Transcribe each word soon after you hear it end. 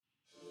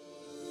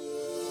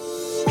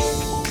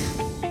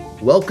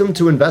Welcome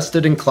to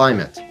Invested in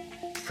Climate.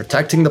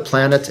 Protecting the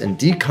planet and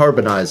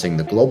decarbonizing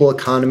the global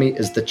economy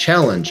is the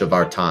challenge of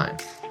our time.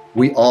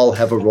 We all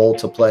have a role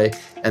to play,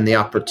 and the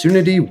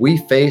opportunity we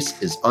face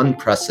is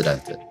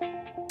unprecedented.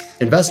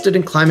 Invested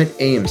in Climate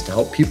aims to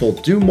help people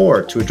do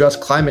more to address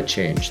climate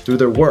change through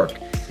their work,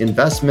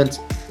 investment,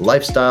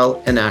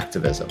 lifestyle, and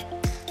activism.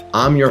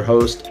 I'm your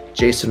host,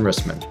 Jason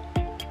Rissman.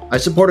 I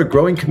support a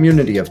growing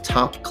community of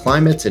top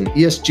climate and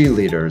ESG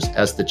leaders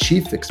as the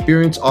Chief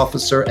Experience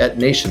Officer at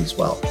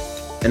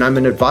NationsWell, and I'm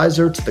an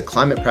advisor to the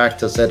climate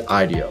practice at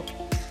IDEO.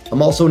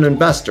 I'm also an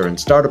investor and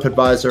startup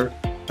advisor,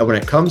 and when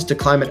it comes to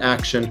climate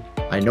action,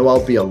 I know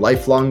I'll be a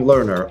lifelong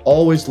learner,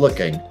 always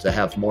looking to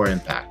have more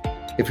impact.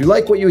 If you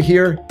like what you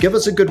hear, give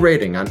us a good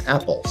rating on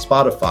Apple,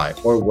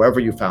 Spotify, or wherever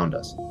you found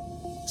us.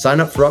 Sign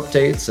up for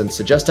updates and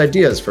suggest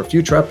ideas for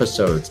future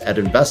episodes at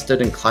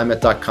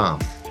investedinclimate.com.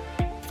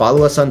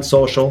 Follow us on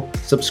social,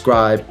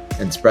 subscribe,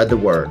 and spread the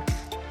word.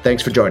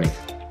 Thanks for joining.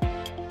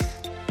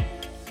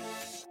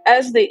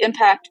 As the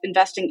impact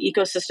investing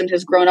ecosystem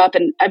has grown up,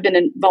 and I've been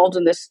involved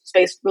in this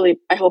space really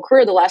my whole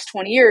career, the last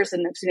 20 years,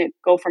 and I've seen it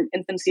go from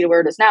infancy to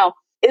where it is now,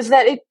 is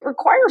that it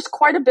requires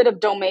quite a bit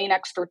of domain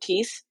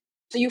expertise.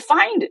 So you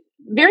find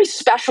very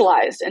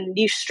specialized and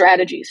niche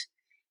strategies,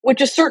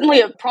 which is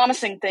certainly a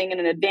promising thing and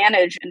an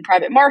advantage in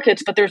private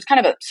markets, but there's kind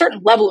of a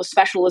certain level of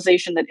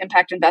specialization that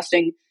impact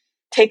investing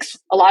takes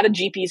a lot of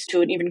GPs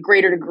to an even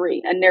greater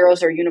degree and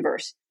narrows our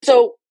universe.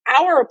 So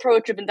our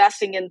approach of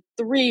investing in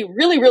three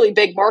really, really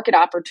big market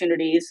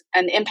opportunities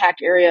and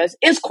impact areas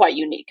is quite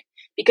unique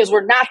because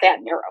we're not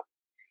that narrow.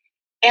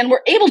 And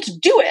we're able to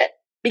do it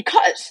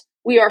because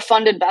we are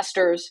fund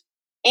investors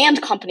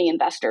and company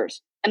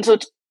investors. And so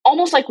it's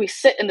almost like we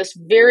sit in this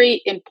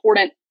very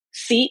important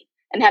seat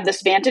and have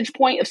this vantage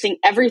point of seeing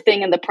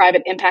everything in the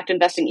private impact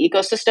investing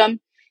ecosystem,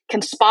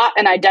 can spot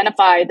and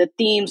identify the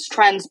themes,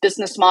 trends,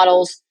 business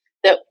models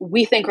that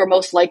we think are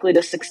most likely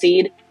to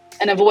succeed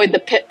and avoid the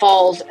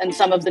pitfalls and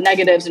some of the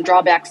negatives and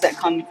drawbacks that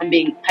come from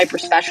being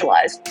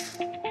hyper-specialized.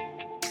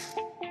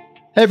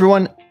 Hey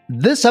everyone,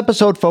 this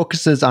episode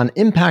focuses on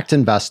impact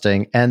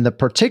investing and the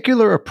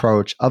particular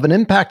approach of an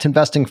impact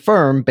investing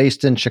firm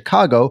based in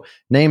Chicago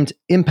named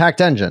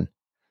Impact Engine.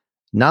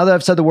 Now that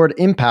I've said the word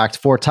impact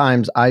 4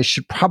 times, I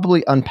should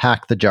probably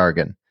unpack the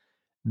jargon.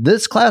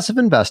 This class of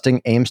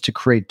investing aims to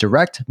create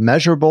direct,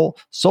 measurable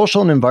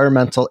social and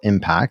environmental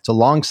impact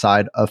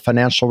alongside a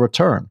financial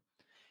return.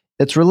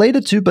 It's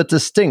related to but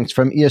distinct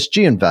from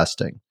ESG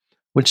investing,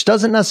 which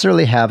doesn't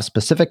necessarily have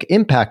specific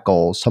impact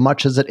goals so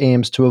much as it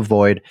aims to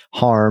avoid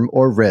harm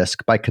or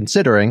risk by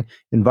considering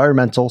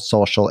environmental,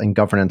 social, and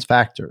governance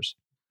factors.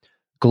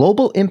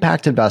 Global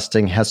impact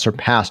investing has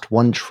surpassed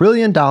 $1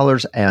 trillion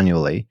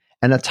annually,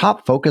 and a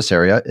top focus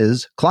area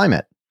is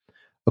climate.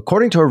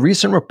 According to a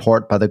recent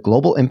report by the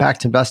Global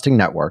Impact Investing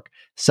Network,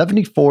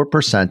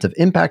 74% of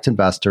impact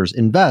investors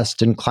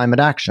invest in climate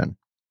action.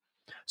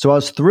 So I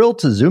was thrilled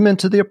to zoom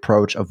into the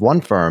approach of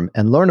one firm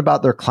and learn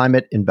about their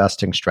climate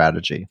investing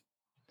strategy.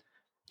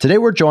 Today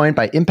we're joined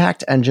by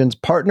Impact Engine's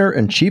partner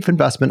and chief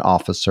investment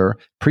officer,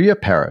 Priya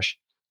Parish,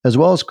 as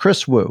well as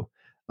Chris Wu,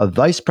 a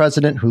vice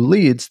president who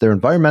leads their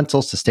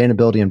environmental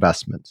sustainability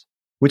investments.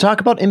 We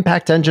talk about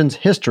Impact Engine's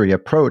history,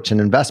 approach,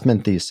 and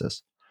investment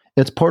thesis,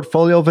 its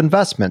portfolio of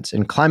investments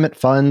in climate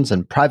funds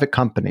and private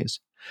companies,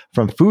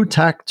 from food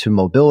tech to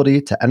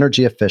mobility to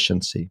energy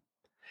efficiency,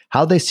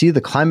 how they see the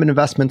climate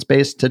investment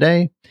space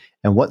today,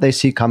 and what they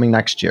see coming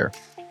next year.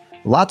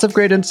 Lots of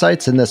great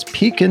insights in this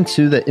peek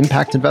into the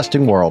impact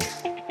investing world.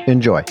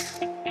 Enjoy.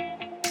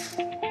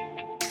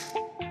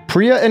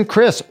 Priya and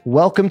Chris,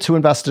 welcome to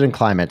Invested in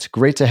Climate.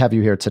 Great to have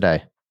you here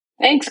today.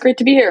 Thanks. Great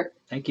to be here.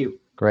 Thank you.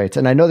 Great.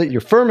 And I know that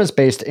your firm is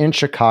based in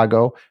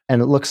Chicago,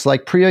 and it looks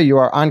like, Priya, you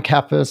are on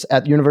campus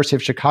at University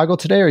of Chicago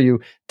today. Are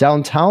you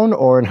downtown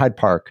or in Hyde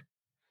Park?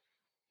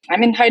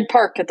 I'm in Hyde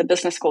Park at the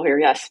business school here,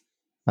 yes.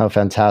 Oh,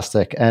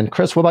 fantastic. And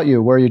Chris, what about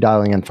you? Where are you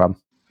dialing in from?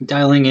 I'm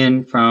dialing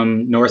in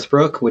from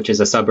Northbrook, which is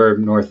a suburb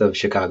north of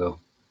Chicago.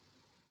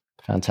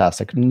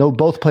 Fantastic. Know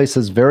both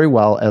places very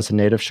well as a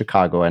native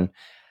Chicagoan.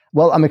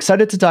 Well, I'm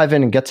excited to dive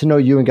in and get to know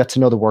you and get to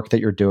know the work that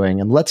you're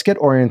doing. And let's get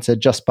oriented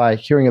just by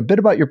hearing a bit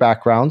about your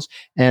backgrounds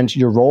and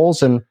your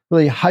roles and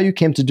really how you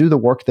came to do the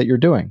work that you're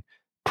doing.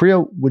 Priya,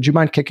 would you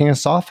mind kicking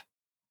us off?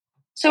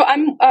 So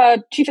I'm a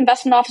chief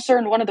investment officer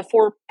and one of the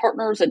 4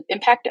 partners at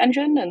Impact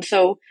Engine. And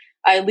so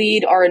I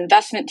lead our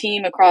investment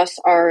team across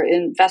our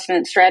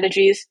investment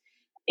strategies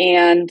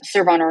and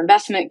serve on our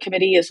investment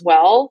committee as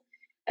well.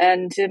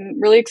 And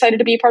I'm really excited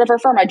to be a part of our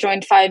firm. I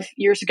joined 5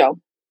 years ago.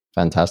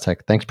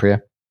 Fantastic. Thanks,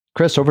 Priya.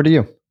 Chris, over to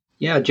you.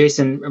 Yeah,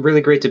 Jason, really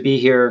great to be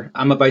here.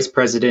 I'm a vice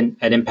president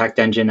at Impact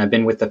Engine. I've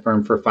been with the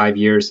firm for 5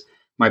 years.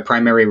 My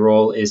primary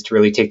role is to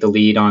really take the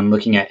lead on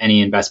looking at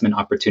any investment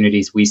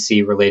opportunities we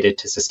see related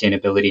to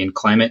sustainability and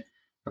climate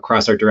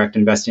across our direct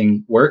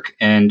investing work,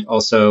 and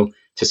also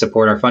to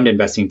support our fund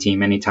investing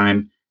team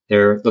anytime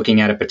they're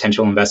looking at a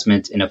potential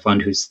investment in a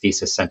fund whose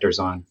thesis centers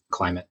on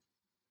climate.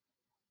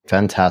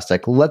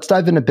 Fantastic. Let's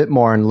dive in a bit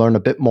more and learn a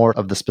bit more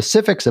of the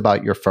specifics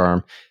about your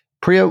firm.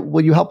 Priya,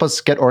 will you help us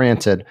get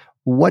oriented?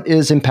 What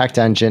is Impact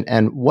Engine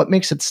and what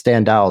makes it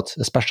stand out,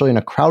 especially in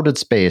a crowded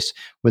space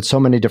with so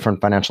many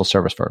different financial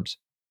service firms?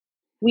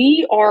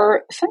 We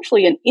are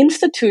essentially an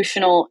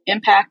institutional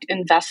impact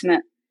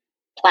investment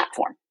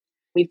platform.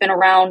 We've been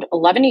around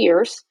 11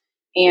 years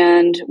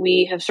and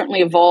we have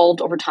certainly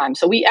evolved over time.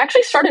 So we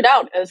actually started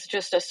out as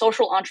just a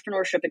social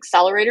entrepreneurship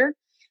accelerator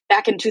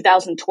back in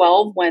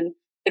 2012 when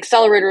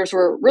accelerators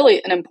were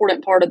really an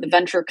important part of the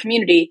venture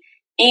community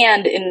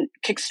and in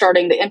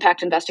kickstarting the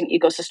impact investing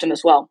ecosystem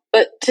as well.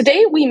 But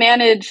today we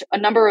manage a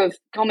number of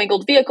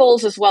commingled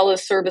vehicles as well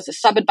as serve as a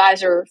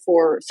sub-advisor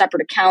for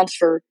separate accounts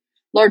for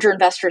larger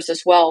investors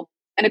as well.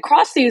 And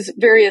across these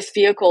various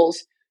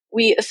vehicles,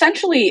 we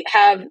essentially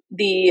have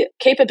the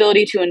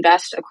capability to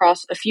invest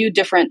across a few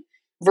different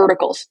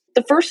verticals.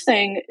 The first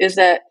thing is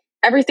that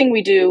everything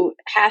we do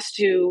has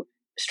to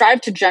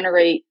strive to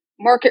generate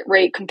market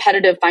rate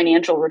competitive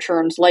financial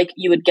returns like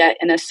you would get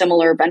in a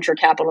similar venture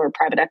capital or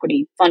private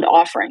equity fund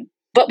offering.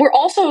 But we're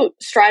also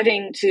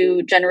striving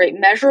to generate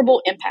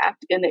measurable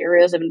impact in the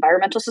areas of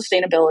environmental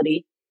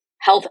sustainability,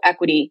 health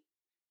equity,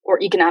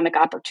 or economic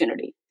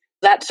opportunity.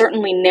 That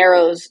certainly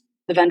narrows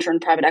the venture and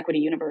private equity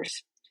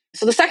universe.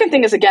 So the second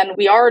thing is, again,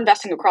 we are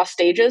investing across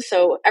stages.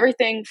 So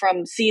everything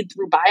from seed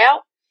through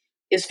buyout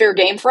is fair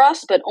game for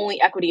us, but only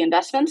equity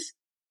investments.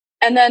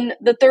 And then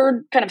the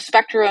third kind of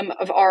spectrum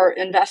of our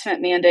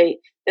investment mandate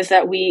is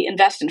that we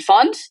invest in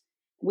funds.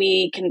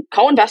 We can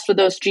co-invest with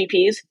those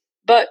GPs,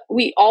 but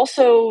we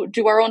also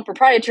do our own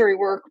proprietary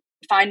work,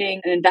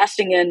 finding and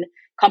investing in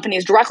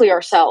companies directly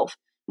ourselves,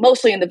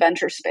 mostly in the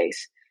venture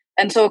space.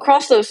 And so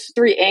across those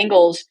three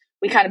angles,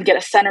 we kind of get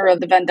a center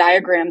of the Venn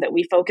diagram that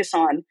we focus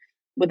on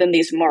within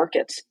these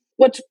markets.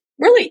 What's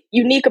really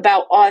unique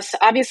about us,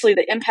 obviously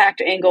the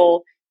impact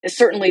angle is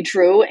certainly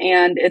true,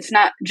 and it's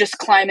not just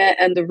climate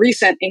and the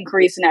recent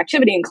increase in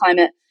activity in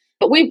climate,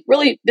 but we've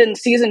really been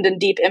seasoned and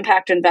deep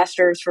impact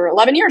investors for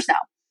 11 years now.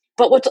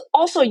 But what's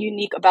also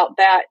unique about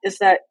that is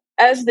that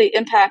as the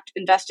impact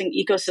investing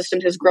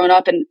ecosystem has grown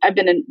up, and I've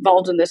been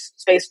involved in this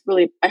space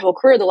really my whole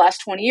career, the last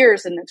 20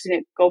 years, and I've seen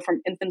it go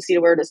from infancy to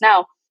where it is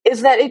now,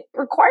 is that it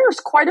requires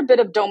quite a bit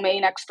of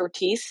domain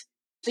expertise.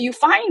 So you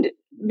find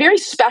very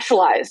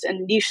specialized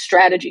and niche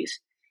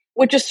strategies,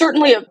 which is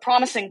certainly a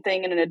promising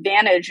thing and an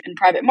advantage in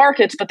private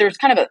markets, but there's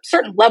kind of a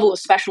certain level of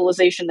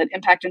specialization that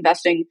impact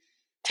investing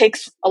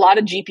takes a lot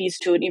of GPs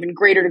to an even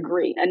greater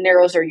degree and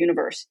narrows our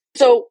universe.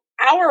 So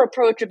our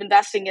approach of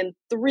investing in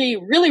three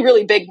really,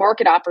 really big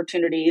market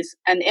opportunities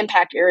and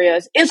impact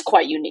areas is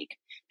quite unique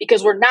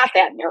because we're not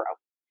that narrow.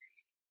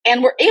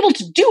 And we're able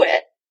to do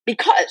it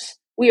because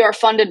we are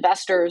fund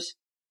investors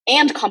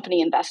and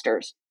company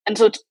investors. And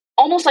so it's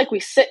almost like we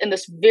sit in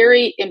this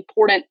very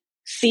important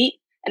seat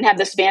and have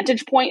this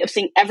vantage point of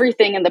seeing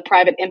everything in the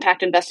private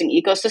impact investing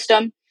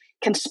ecosystem,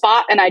 can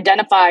spot and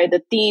identify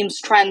the themes,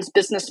 trends,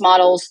 business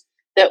models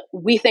that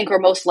we think are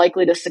most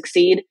likely to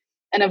succeed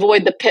and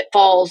avoid the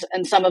pitfalls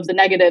and some of the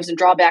negatives and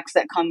drawbacks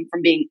that come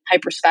from being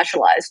hyper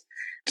specialized.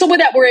 So with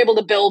that, we're able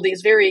to build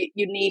these very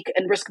unique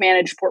and risk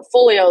managed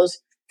portfolios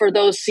for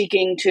those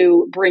seeking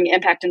to bring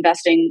impact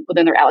investing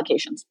within their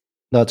allocations.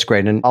 That's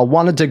great. And I'll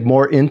want to dig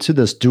more into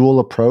this dual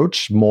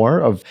approach more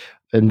of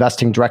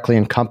investing directly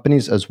in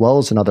companies as well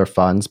as in other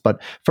funds.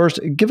 But first,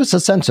 give us a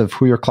sense of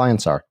who your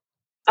clients are.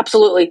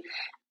 Absolutely.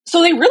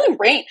 So they really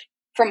range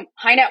from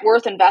high net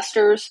worth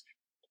investors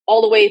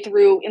all the way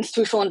through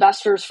institutional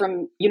investors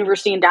from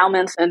university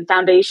endowments and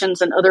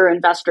foundations and other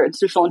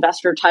institutional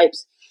investor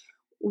types.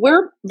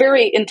 We're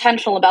very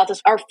intentional about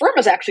this. Our firm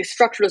is actually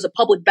structured as a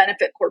public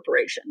benefit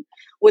corporation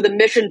with a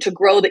mission to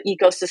grow the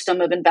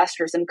ecosystem of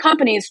investors and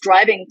companies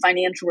driving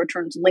financial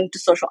returns linked to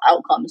social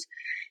outcomes.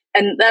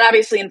 And that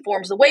obviously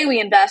informs the way we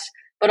invest,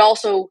 but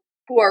also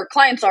who our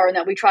clients are, and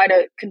that we try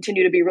to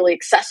continue to be really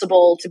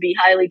accessible, to be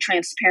highly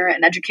transparent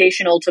and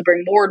educational, to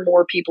bring more and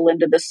more people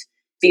into this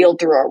field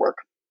through our work.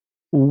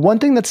 One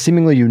thing that's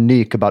seemingly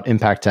unique about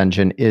Impact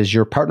Engine is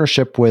your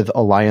partnership with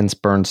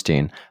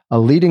AllianceBernstein, a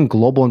leading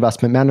global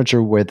investment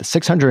manager with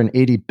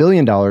 $680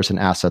 billion in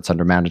assets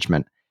under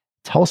management.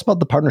 Tell us about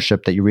the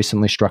partnership that you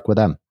recently struck with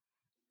them.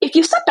 If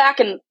you step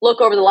back and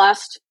look over the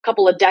last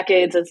couple of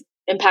decades as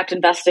impact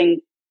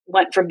investing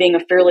went from being a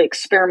fairly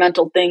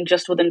experimental thing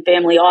just within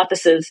family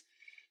offices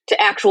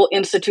to actual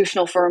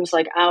institutional firms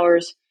like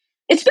ours,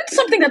 it's been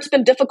something that's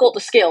been difficult to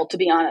scale, to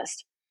be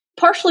honest.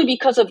 Partially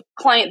because of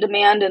client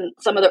demand and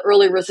some of the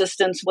early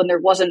resistance when there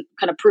wasn't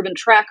kind of proven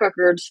track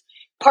records,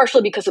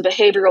 partially because of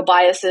behavioral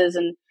biases,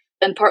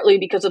 and partly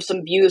because of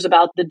some views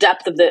about the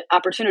depth of the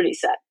opportunity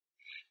set.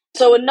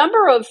 So a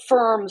number of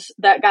firms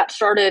that got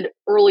started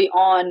early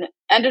on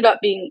ended up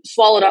being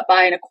swallowed up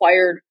by and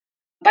acquired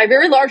by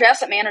very large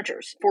asset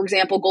managers. For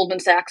example, Goldman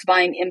Sachs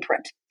buying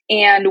Imprint.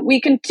 And we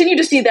continue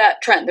to see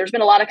that trend. There's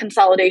been a lot of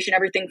consolidation,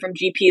 everything from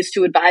GPs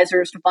to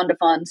advisors to fund to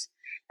funds.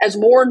 As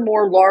more and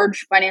more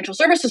large financial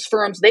services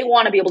firms, they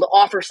want to be able to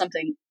offer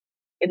something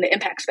in the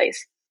impact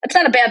space. That's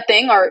not a bad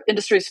thing. Our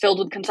industry is filled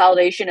with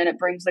consolidation and it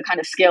brings the kind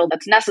of scale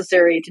that's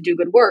necessary to do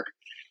good work.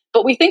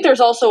 But we think there's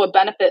also a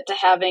benefit to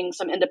having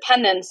some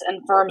independence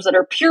and firms that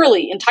are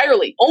purely,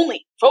 entirely,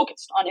 only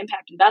focused on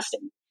impact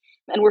investing.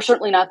 And we're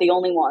certainly not the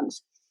only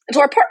ones. And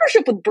so our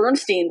partnership with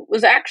Bernstein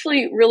was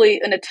actually really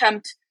an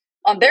attempt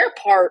on their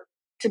part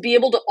to be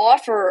able to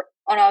offer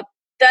an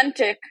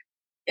authentic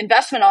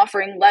investment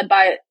offering led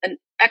by an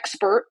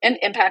expert in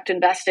impact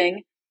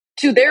investing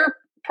to their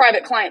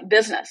private client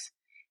business.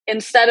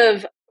 Instead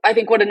of, I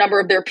think, what a number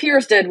of their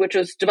peers did, which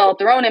was develop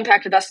their own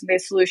impact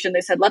investing-based solution,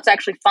 they said, let's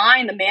actually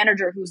find the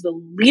manager who's the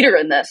leader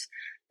in this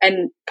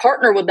and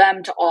partner with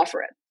them to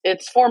offer it.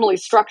 It's formally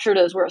structured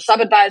as we're a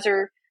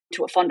sub-advisor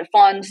to a fund of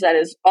funds that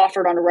is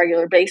offered on a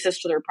regular basis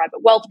to their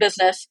private wealth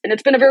business. And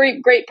it's been a very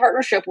great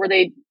partnership where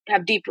they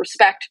have deep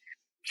respect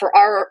for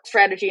our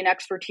strategy and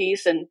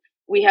expertise. And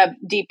we have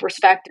deep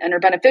respect and are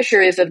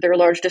beneficiaries of their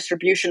large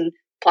distribution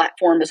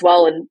platform as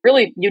well. And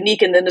really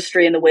unique in the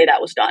industry in the way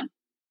that was done.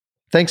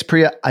 Thanks,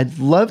 Priya. I'd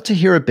love to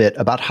hear a bit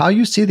about how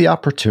you see the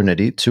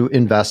opportunity to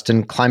invest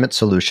in climate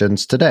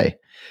solutions today.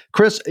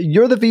 Chris,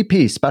 you're the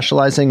VP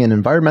specializing in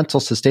environmental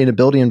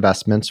sustainability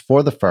investments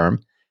for the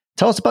firm.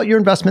 Tell us about your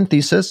investment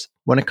thesis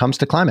when it comes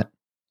to climate.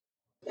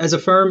 As a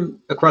firm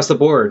across the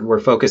board, we're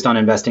focused on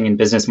investing in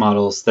business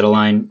models that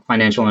align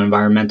financial and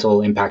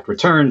environmental impact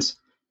returns,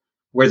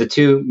 where the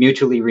two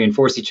mutually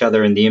reinforce each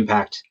other and the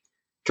impact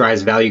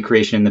drives value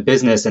creation in the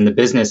business, and the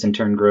business in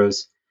turn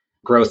grows.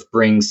 Growth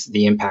brings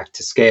the impact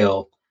to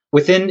scale.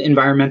 Within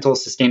environmental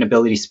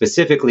sustainability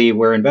specifically,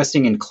 we're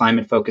investing in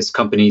climate-focused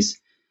companies,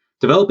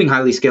 developing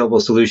highly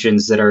scalable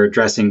solutions that are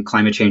addressing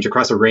climate change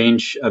across a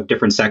range of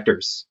different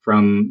sectors,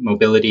 from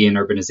mobility and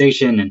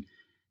urbanization and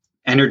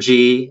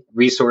energy,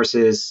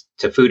 resources,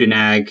 to food and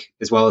ag,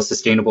 as well as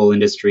sustainable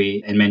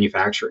industry and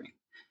manufacturing.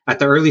 At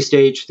the early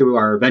stage through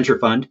our venture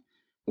fund,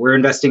 we're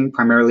investing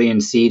primarily in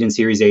seed and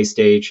Series A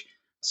stage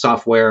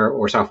software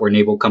or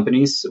software-enabled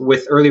companies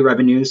with early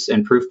revenues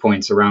and proof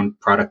points around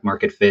product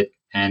market fit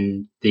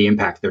and the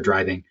impact they're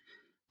driving.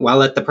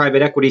 While at the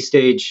private equity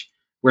stage,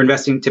 we're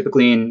investing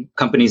typically in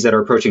companies that are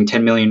approaching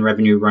 10 million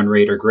revenue run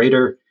rate or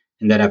greater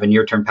and that have a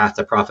near-term path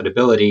to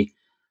profitability.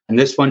 And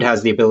this fund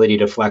has the ability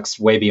to flex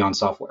way beyond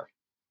software.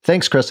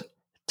 Thanks, Chris.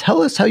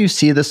 Tell us how you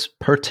see this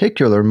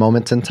particular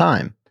moment in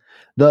time.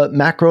 The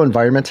macro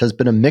environment has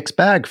been a mixed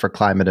bag for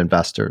climate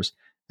investors,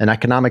 an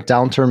economic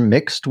downturn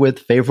mixed with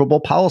favorable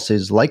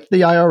policies like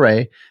the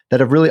IRA that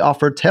have really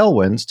offered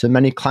tailwinds to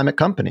many climate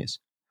companies.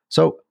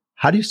 So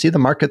how do you see the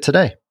market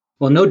today?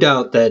 Well, no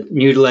doubt that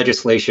new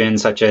legislation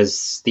such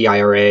as the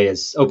IRA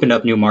has opened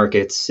up new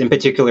markets, in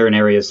particular in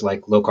areas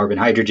like low carbon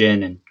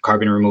hydrogen and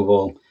carbon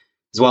removal,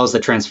 as well as the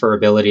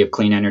transferability of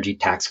clean energy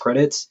tax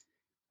credits.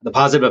 The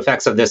positive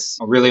effects of this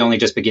are really only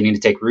just beginning to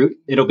take root.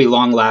 It'll be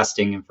long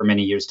lasting for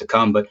many years to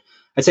come. But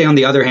I'd say on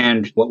the other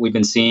hand, what we've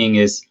been seeing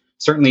is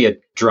certainly a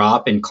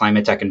drop in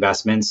climate tech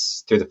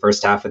investments through the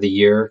first half of the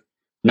year,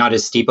 not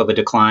as steep of a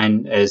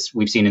decline as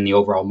we've seen in the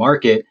overall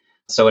market.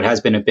 So it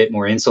has been a bit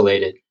more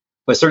insulated,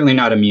 but certainly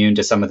not immune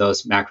to some of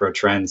those macro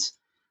trends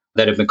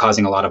that have been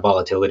causing a lot of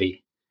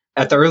volatility.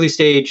 At the early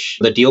stage,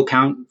 the deal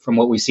count from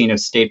what we've seen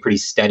has stayed pretty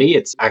steady.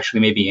 It's actually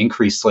maybe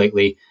increased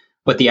slightly,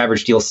 but the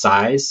average deal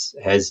size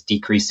has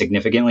decreased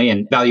significantly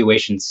and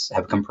valuations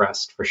have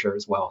compressed for sure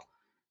as well.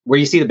 Where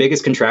you see the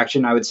biggest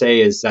contraction, I would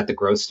say, is at the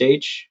growth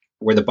stage,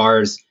 where the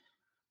bar's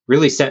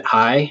really set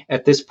high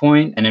at this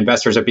point and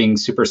investors are being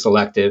super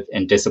selective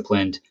and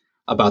disciplined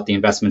about the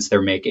investments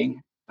they're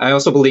making. I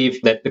also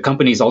believe that the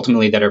companies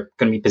ultimately that are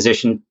going to be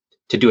positioned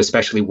to do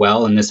especially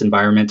well in this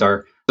environment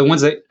are the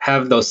ones that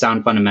have those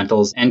sound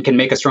fundamentals and can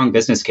make a strong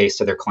business case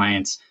to their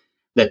clients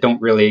that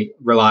don't really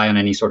rely on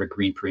any sort of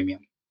green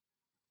premium.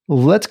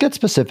 Let's get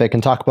specific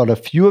and talk about a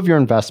few of your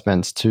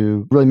investments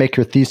to really make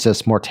your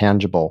thesis more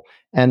tangible.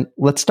 And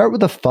let's start with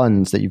the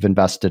funds that you've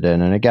invested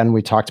in. And again,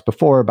 we talked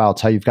before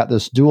about how you've got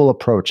this dual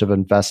approach of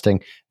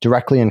investing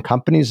directly in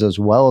companies as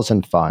well as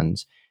in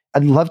funds.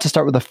 I'd love to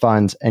start with the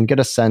funds and get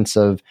a sense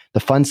of the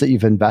funds that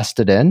you've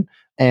invested in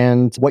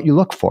and what you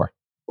look for.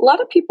 A lot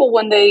of people,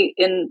 when they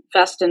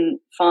invest in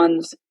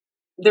funds,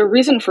 their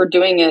reason for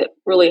doing it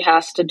really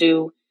has to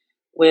do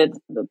with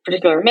the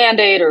particular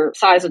mandate or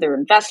size of their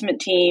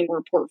investment team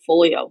or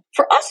portfolio.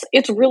 For us,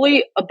 it's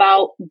really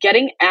about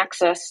getting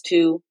access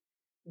to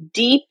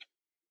deep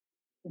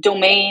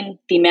domain,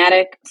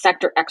 thematic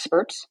sector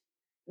experts,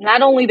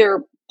 not only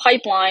their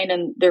pipeline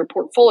and their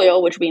portfolio,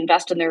 which we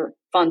invest in their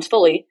funds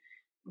fully,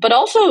 but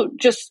also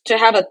just to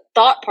have a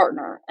thought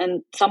partner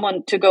and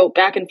someone to go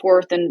back and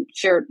forth and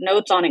share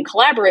notes on and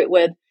collaborate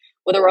with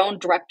our own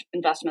direct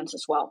investments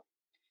as well.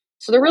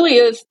 So there really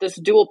is this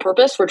dual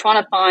purpose. We're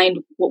trying to find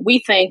what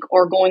we think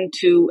are going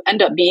to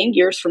end up being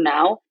years from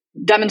now,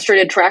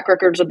 demonstrated track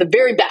records of the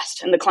very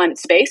best in the climate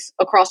space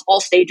across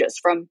all stages,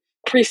 from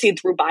pre-seed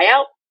through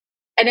buyout,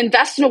 and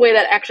invest in a way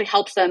that actually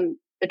helps them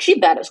achieve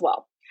that as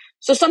well.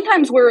 So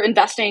sometimes we're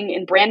investing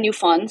in brand new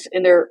funds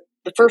in the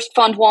first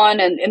fund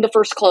one and in the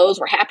first close.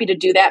 We're happy to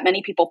do that.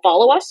 Many people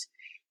follow us.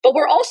 But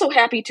we're also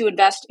happy to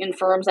invest in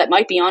firms that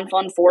might be on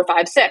fund 4,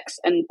 5, 6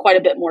 and quite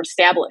a bit more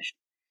established.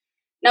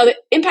 Now, the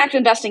impact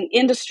investing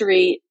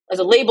industry as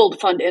a labeled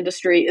fund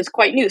industry is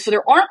quite new. So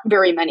there aren't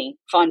very many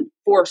fund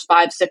 4s,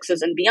 5s,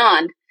 6s and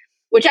beyond.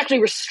 which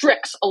actually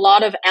restricts a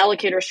lot of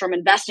allocators from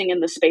investing in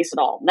this space at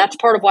all. And that's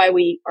part of why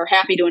we are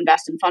happy to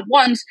invest in fund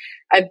ones.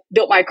 I've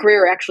built my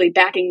career actually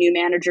backing new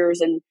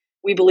managers, and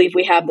we believe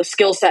we have the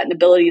skill set and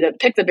ability to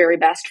pick the very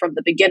best from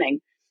the beginning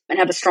and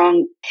have a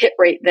strong hit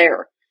rate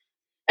there.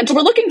 And so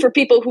we're looking for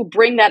people who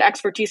bring that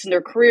expertise in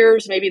their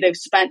careers. Maybe they've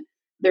spent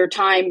their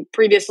time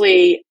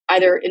previously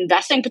either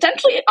investing,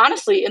 potentially,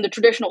 honestly, in the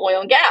traditional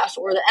oil and gas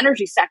or the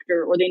energy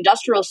sector or the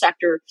industrial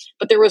sector,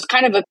 but there was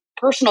kind of a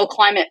personal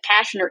climate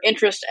passion or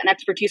interest and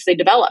expertise they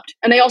developed.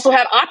 And they also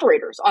have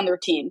operators on their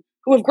team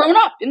who have grown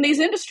up in these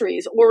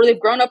industries, or they've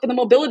grown up in the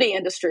mobility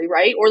industry,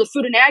 right? Or the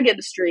food and ag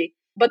industry,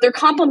 but they're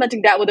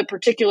complementing that with a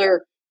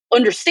particular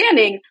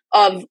understanding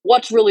of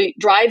what's really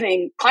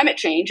driving climate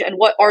change and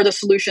what are the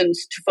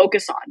solutions to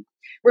focus on.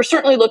 We're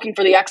certainly looking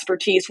for the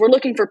expertise. We're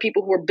looking for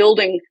people who are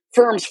building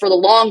firms for the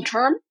long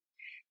term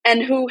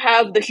and who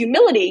have the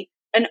humility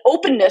and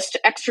openness to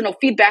external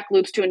feedback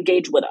loops to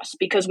engage with us,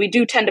 because we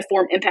do tend to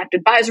form impact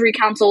advisory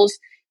councils.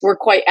 We're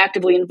quite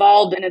actively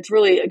involved, and it's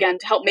really, again,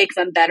 to help make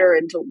them better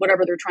into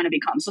whatever they're trying to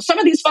become. So some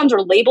of these funds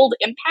are labeled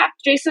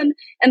impact, Jason,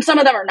 and some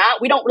of them are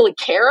not. We don't really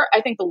care.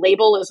 I think the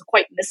label is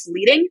quite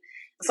misleading.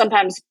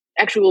 Sometimes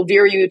actually will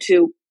veer you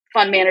to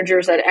fund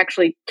managers that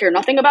actually care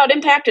nothing about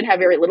impact and have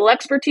very little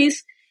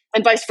expertise,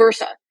 and vice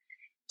versa.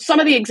 Some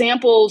of the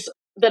examples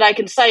that I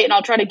can cite, and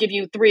I'll try to give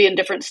you 3 in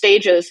different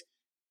stages.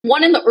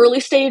 One, in the early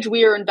stage,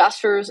 we are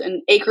investors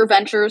in Acre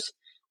Ventures.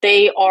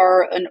 They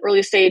are an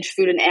early stage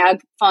food and ag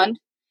fund.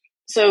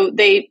 So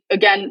they,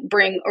 again,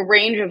 bring a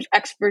range of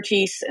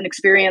expertise and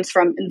experience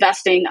from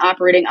investing,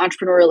 operating,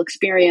 entrepreneurial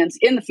experience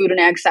in the food and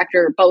ag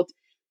sector, both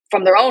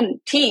from their own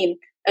team,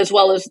 as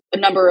well as a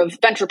number of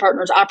venture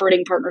partners,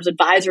 operating partners,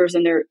 advisors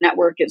in their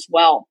network as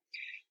well.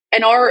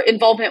 And our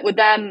involvement with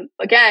them,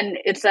 again,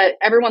 it's that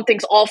everyone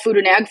thinks all food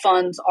and ag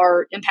funds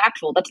are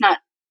impactful. That's not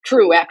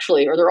true,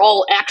 actually, or they're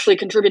all actually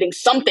contributing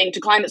something to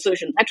climate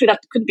solutions. Actually, that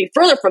couldn't be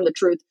further from the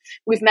truth.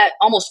 We've met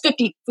almost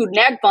 50 food and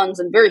ag funds,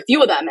 and very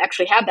few of them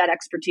actually have that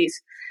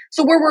expertise.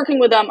 So we're working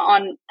with them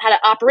on how to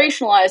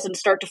operationalize and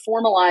start to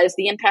formalize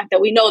the impact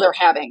that we know they're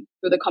having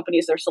through the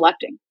companies they're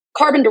selecting.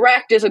 Carbon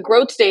Direct is a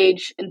growth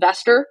stage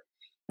investor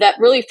that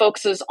really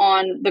focuses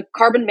on the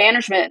carbon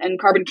management and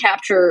carbon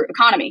capture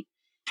economy.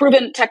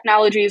 Proven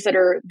technologies that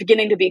are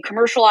beginning to be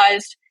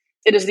commercialized.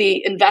 It is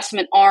the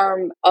investment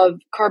arm of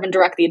Carbon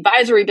Direct, the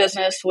advisory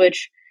business,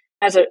 which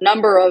has a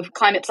number of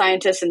climate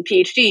scientists and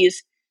PhDs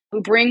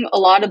who bring a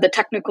lot of the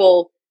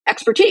technical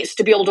expertise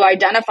to be able to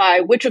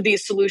identify which of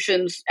these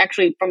solutions,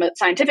 actually from a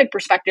scientific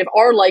perspective,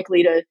 are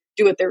likely to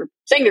do what they're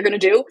saying they're going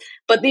to do,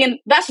 but the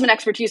investment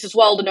expertise as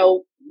well to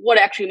know what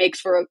actually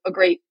makes for a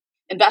great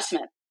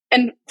investment.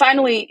 And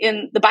finally,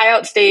 in the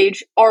buyout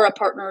stage, Aura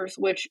Partners,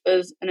 which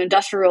is an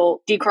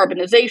industrial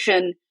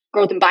decarbonization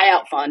growth and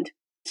buyout fund.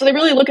 So they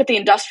really look at the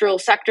industrial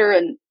sector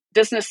and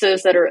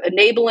businesses that are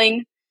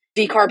enabling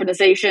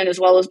decarbonization, as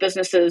well as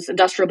businesses,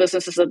 industrial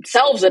businesses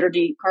themselves that are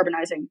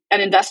decarbonizing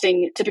and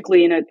investing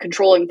typically in a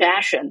controlling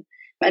fashion.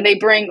 And they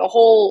bring a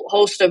whole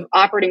host of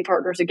operating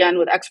partners, again,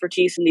 with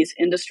expertise in these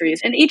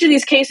industries. In each of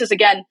these cases,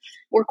 again,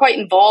 we're quite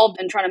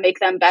involved in trying to make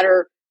them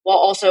better, while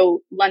also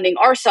lending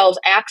ourselves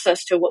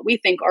access to what we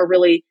think are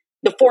really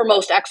the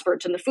foremost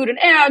experts in the food and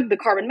ag, the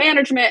carbon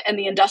management, and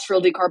the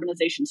industrial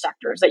decarbonization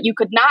sectors that you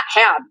could not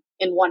have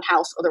in one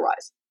house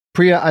otherwise.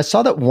 Priya, I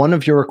saw that one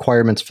of your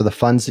requirements for the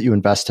funds that you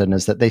invest in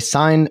is that they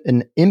sign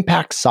an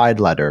impact side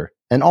letter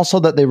and also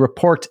that they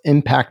report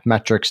impact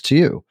metrics to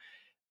you.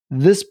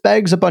 This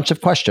begs a bunch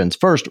of questions.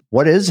 First,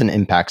 what is an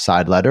impact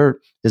side letter?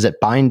 Is it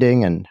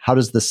binding? And how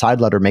does the side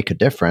letter make a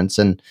difference?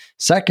 And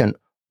second,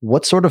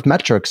 what sort of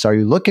metrics are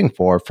you looking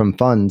for from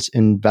funds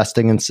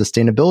investing in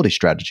sustainability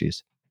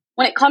strategies?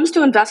 When it comes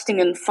to investing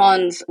in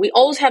funds, we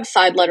always have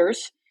side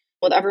letters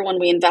with everyone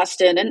we invest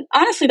in. And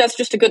honestly, that's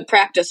just a good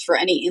practice for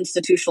any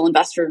institutional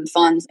investor in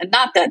funds and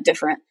not that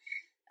different.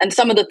 And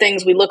some of the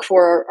things we look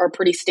for are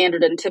pretty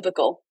standard and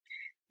typical.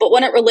 But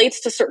when it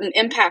relates to certain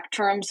impact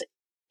terms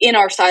in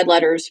our side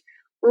letters,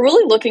 we're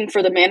really looking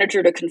for the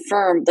manager to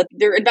confirm that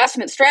their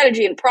investment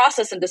strategy and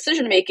process and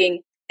decision-making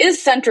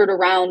is centered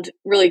around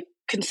really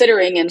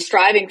considering and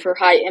striving for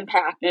high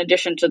impact in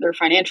addition to their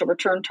financial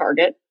return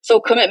target. So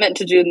commitment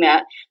to doing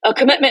that, a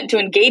commitment to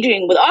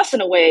engaging with us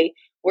in a way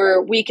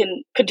where we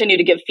can continue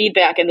to give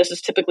feedback. And this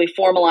is typically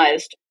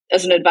formalized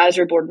as an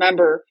advisory board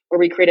member where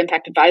we create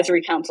impact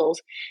advisory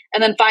councils.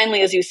 And then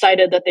finally, as you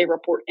cited, that they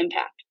report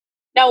impact.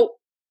 Now,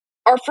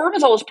 our firm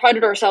has always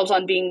prided ourselves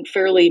on being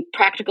fairly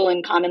practical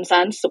and common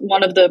sense.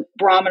 One of the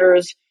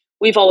barometers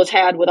we've always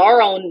had with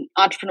our own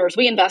entrepreneurs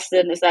we invest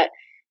in is that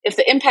if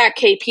the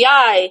impact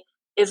KPI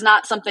is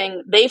not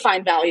something they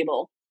find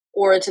valuable,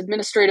 or it's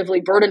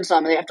administratively burdensome,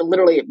 and they have to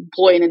literally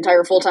employ an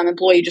entire full-time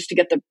employee just to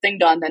get the thing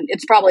done, then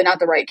it's probably not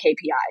the right KPI.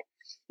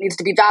 It needs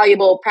to be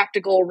valuable,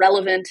 practical,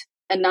 relevant,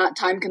 and not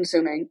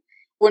time-consuming.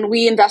 When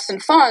we invest in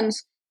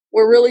funds,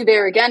 we're really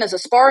there, again, as a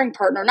sparring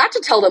partner, not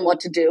to tell them what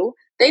to do.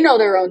 They know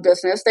their own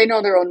business. They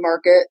know their own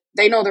market.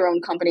 They know their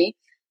own company.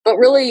 but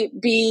really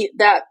be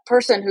that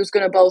person who's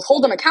going to both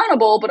hold them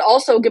accountable, but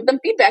also give them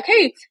feedback.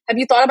 Hey, have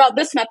you thought about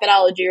this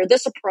methodology or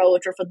this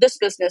approach, or for this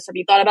business, have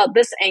you thought about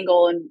this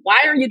angle, and why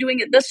are you doing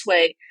it this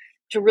way?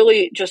 To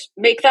really just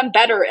make them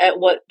better at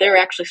what they're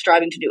actually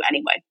striving to do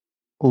anyway.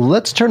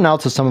 Let's turn now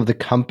to some of the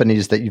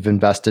companies that you've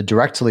invested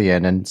directly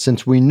in. And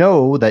since we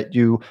know that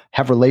you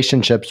have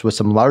relationships with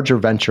some larger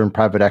venture and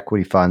private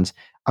equity funds,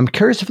 I'm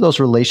curious if those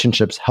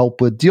relationships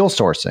help with deal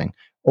sourcing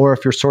or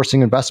if you're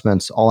sourcing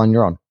investments all on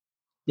your own.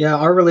 Yeah,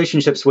 our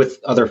relationships with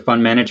other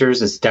fund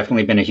managers has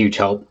definitely been a huge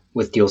help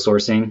with deal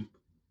sourcing.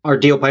 Our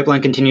deal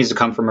pipeline continues to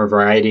come from a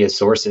variety of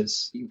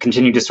sources. We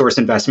continue to source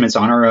investments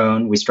on our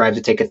own. We strive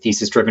to take a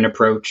thesis-driven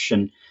approach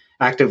and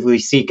actively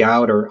seek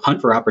out or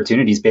hunt for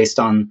opportunities based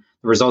on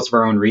the results of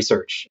our own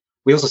research.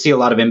 We also see a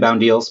lot of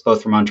inbound deals,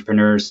 both from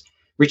entrepreneurs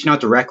reaching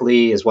out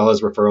directly, as well as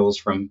referrals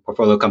from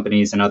portfolio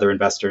companies and other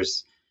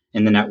investors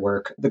in the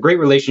network. The great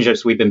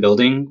relationships we've been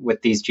building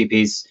with these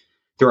GPs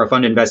through our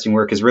fund investing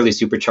work has really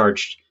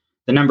supercharged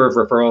the number of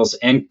referrals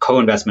and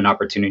co-investment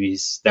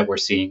opportunities that we're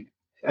seeing.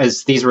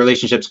 As these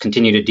relationships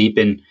continue to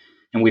deepen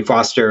and we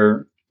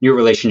foster new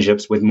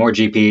relationships with more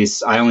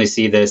GPs, I only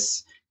see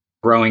this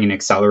growing and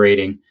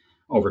accelerating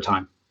over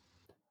time.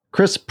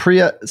 Chris,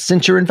 Priya,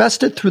 since you're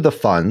invested through the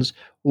funds,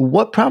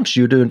 what prompts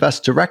you to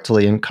invest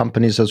directly in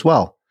companies as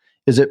well?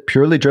 Is it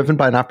purely driven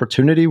by an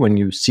opportunity when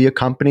you see a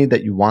company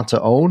that you want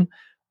to own?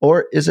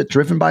 Or is it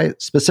driven by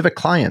specific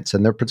clients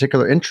and their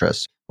particular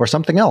interests or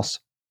something else?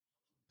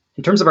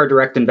 In terms of our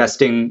direct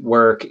investing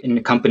work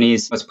in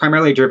companies, it's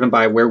primarily driven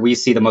by where we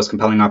see the most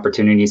compelling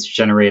opportunities to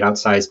generate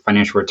outsized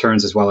financial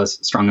returns as well as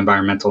strong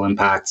environmental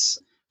impacts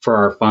for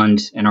our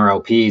fund and our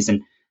LPs.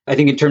 And I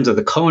think in terms of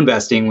the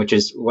co-investing, which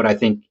is what I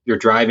think you're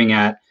driving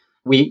at,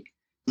 we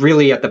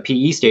really at the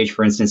PE stage,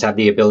 for instance, have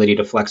the ability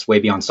to flex way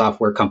beyond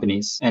software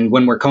companies. And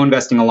when we're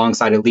co-investing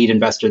alongside a lead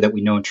investor that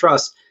we know and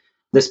trust,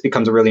 this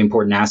becomes a really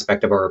important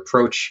aspect of our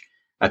approach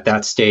at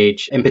that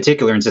stage, in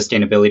particular in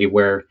sustainability,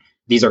 where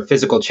these are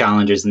physical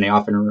challenges and they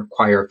often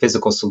require a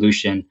physical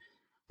solution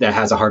that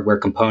has a hardware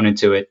component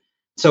to it.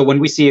 So when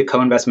we see a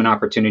co-investment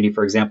opportunity,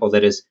 for example,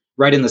 that is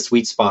right in the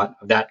sweet spot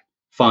of that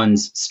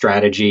fund's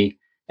strategy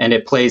and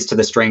it plays to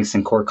the strengths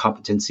and core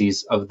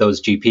competencies of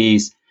those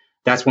GPs,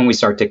 that's when we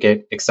start to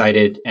get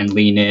excited and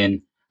lean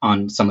in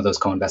on some of those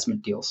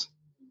co-investment deals.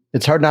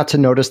 It's hard not to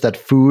notice that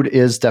food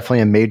is definitely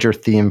a major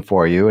theme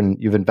for you, and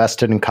you've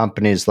invested in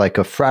companies like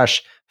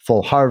Afresh,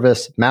 Full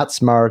Harvest,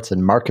 MatSmart,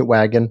 and Market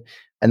Wagon.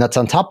 And that's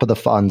on top of the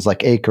funds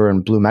like Acre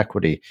and Bloom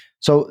Equity.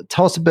 So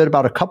tell us a bit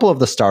about a couple of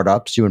the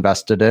startups you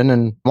invested in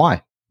and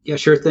why. Yeah,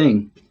 sure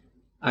thing.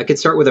 I could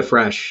start with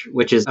Afresh,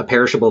 which is a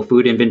perishable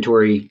food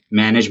inventory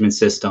management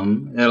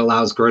system that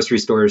allows grocery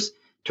stores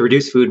to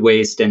reduce food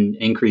waste and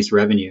increase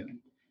revenue.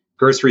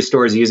 Grocery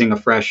stores using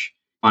Afresh,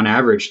 on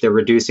average, they're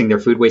reducing their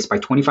food waste by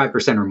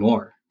 25% or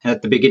more. And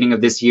at the beginning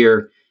of this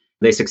year,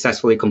 they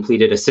successfully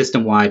completed a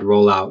system-wide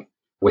rollout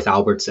with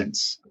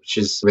Albertsons, which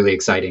is really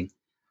exciting.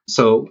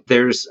 So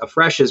there's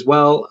Afresh as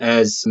well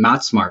as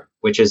MatSmart,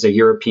 which is a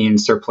European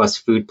surplus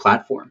food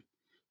platform.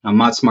 Now,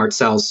 MatSmart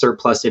sells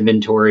surplus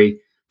inventory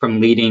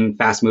from leading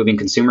fast-moving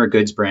consumer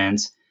goods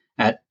brands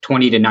at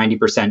 20 to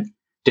 90%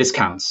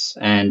 discounts.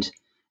 And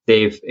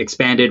they've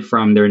expanded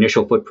from their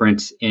initial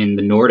footprint in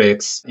the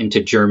Nordics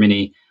into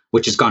Germany,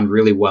 which has gone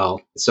really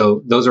well.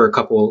 So those are a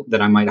couple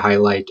that I might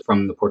highlight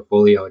from the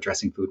portfolio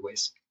addressing food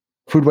waste.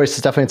 Food waste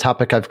is definitely a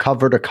topic I've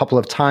covered a couple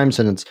of times,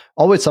 and it's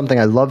always something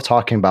I love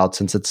talking about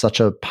since it's such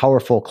a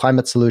powerful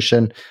climate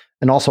solution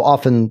and also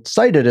often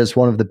cited as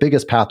one of the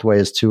biggest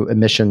pathways to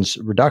emissions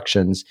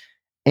reductions.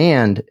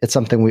 And it's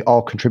something we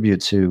all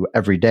contribute to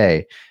every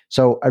day.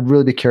 So I'd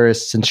really be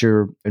curious, since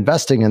you're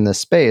investing in this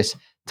space,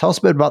 tell us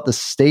a bit about the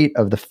state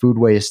of the food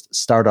waste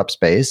startup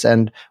space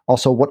and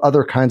also what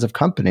other kinds of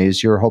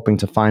companies you're hoping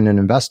to find and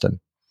invest in.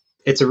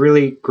 It's a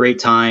really great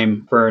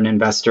time for an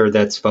investor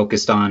that's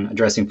focused on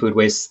addressing food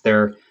waste.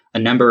 There are a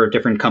number of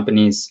different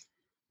companies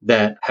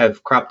that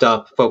have cropped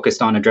up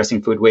focused on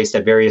addressing food waste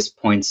at various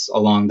points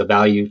along the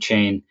value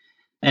chain.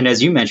 And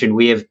as you mentioned,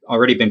 we have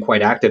already been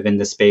quite active in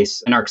this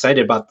space and are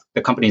excited about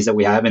the companies that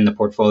we have in the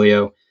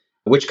portfolio,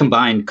 which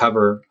combined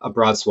cover a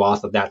broad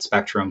swath of that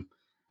spectrum.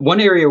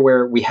 One area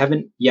where we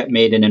haven't yet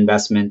made an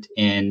investment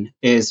in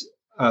is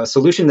a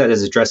solution that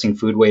is addressing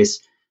food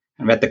waste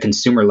at the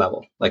consumer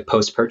level, like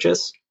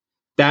post-purchase.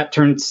 That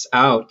turns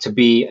out to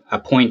be a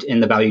point in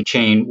the value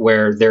chain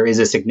where there is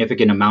a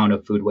significant amount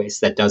of food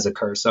waste that does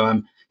occur. So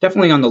I'm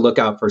definitely on the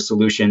lookout for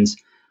solutions.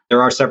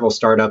 There are several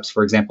startups,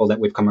 for example, that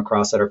we've come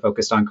across that are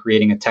focused on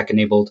creating a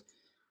tech-enabled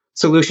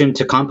solution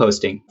to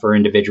composting for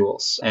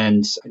individuals.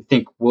 And I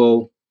think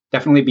we'll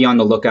definitely be on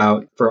the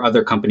lookout for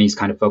other companies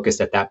kind of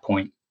focused at that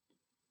point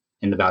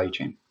in the value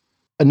chain.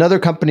 Another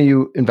company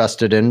you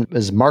invested in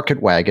is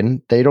Market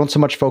Wagon. They don't so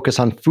much focus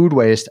on food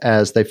waste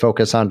as they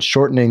focus on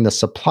shortening the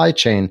supply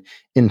chain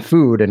in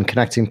food and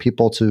connecting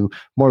people to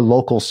more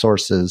local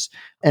sources.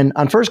 And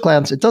on first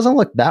glance, it doesn't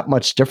look that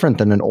much different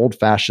than an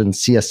old-fashioned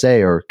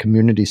CSA or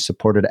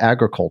community-supported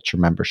agriculture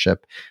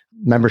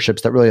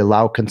memberships that really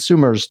allow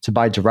consumers to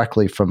buy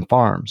directly from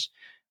farms.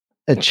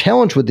 A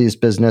challenge with these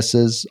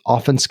businesses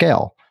often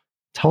scale.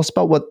 Tell us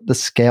about what the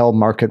Scale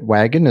Market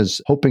Wagon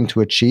is hoping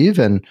to achieve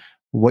and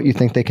what you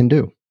think they can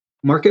do.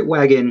 Market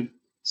Wagon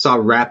saw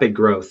rapid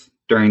growth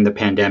during the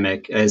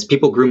pandemic as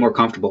people grew more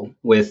comfortable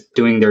with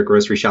doing their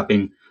grocery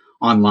shopping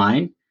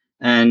online.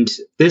 And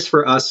this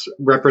for us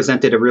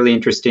represented a really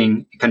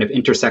interesting kind of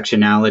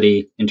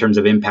intersectionality in terms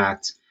of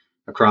impact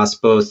across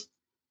both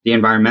the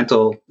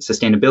environmental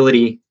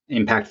sustainability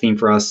impact theme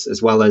for us,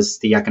 as well as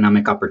the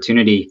economic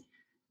opportunity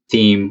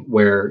theme,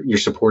 where you're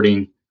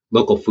supporting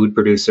local food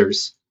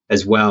producers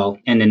as well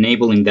and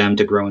enabling them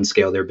to grow and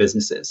scale their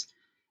businesses.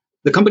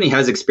 The company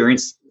has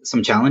experienced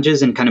some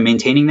challenges in kind of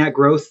maintaining that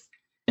growth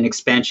and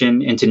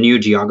expansion into new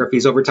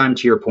geographies over time,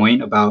 to your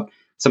point about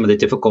some of the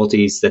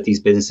difficulties that these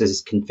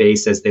businesses can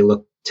face as they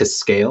look to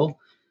scale.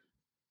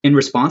 In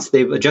response,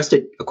 they've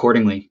adjusted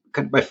accordingly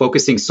by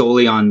focusing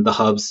solely on the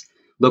hubs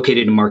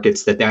located in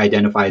markets that they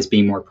identify as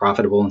being more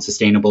profitable and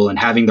sustainable, and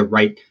having the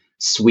right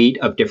suite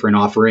of different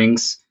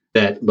offerings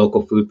that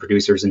local food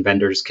producers and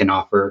vendors can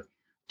offer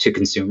to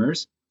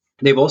consumers.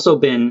 They've also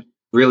been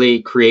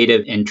really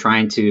creative in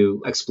trying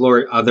to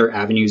explore other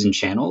avenues and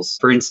channels.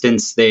 For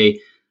instance, they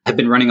have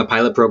been running a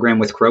pilot program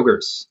with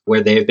Kroger's,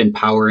 where they've been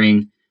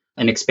powering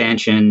an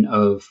expansion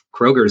of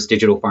Kroger's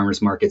digital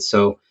farmers markets.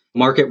 So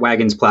Market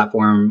Wagon's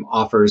platform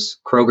offers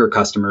Kroger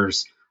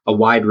customers a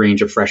wide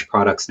range of fresh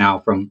products now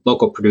from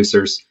local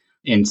producers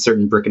in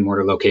certain brick and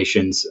mortar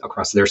locations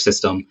across their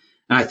system.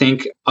 And I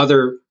think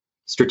other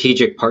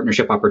strategic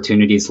partnership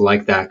opportunities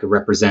like that could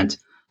represent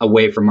a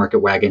way for Market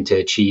Wagon to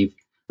achieve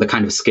the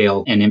kind of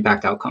scale and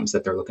impact outcomes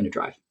that they're looking to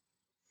drive.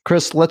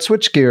 Chris, let's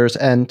switch gears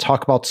and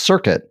talk about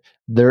Circuit.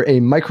 They're a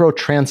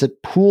microtransit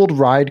pooled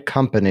ride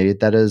company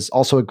that is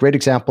also a great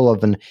example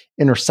of an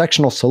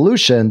intersectional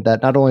solution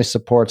that not only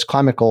supports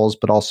climate goals,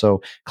 but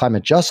also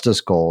climate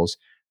justice goals.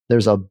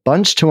 There's a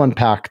bunch to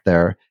unpack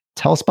there.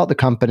 Tell us about the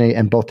company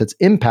and both its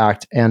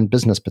impact and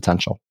business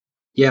potential.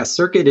 Yeah,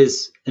 Circuit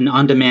is an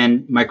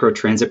on-demand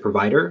microtransit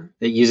provider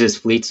that uses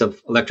fleets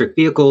of electric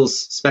vehicles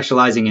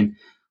specializing in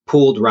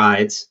pooled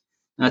rides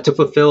to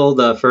fulfill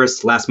the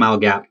first last mile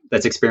gap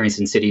that's experienced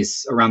in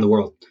cities around the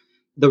world.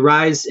 The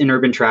rise in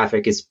urban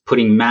traffic is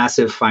putting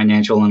massive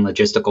financial and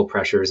logistical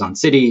pressures on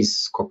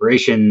cities,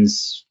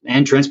 corporations,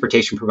 and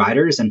transportation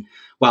providers, and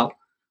while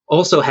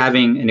also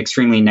having an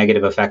extremely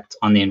negative effect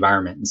on the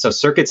environment. And so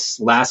Circuit's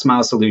last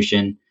mile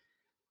solution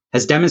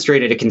has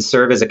demonstrated it can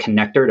serve as a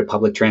connector to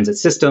public transit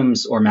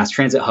systems or mass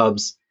transit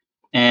hubs,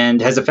 and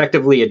has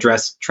effectively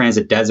addressed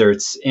transit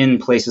deserts in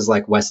places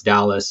like West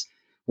Dallas,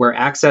 where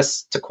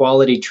access to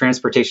quality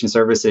transportation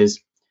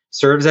services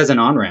serves as an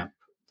on-ramp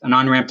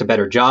to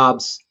better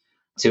jobs,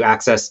 to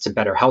access to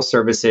better health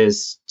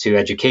services, to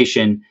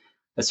education.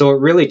 So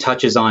it really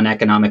touches on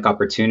economic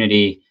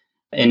opportunity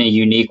in a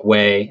unique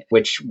way,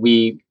 which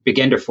we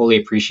began to fully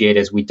appreciate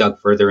as we dug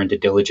further into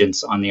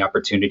diligence on the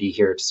opportunity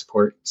here to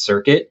support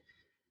Circuit.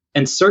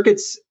 And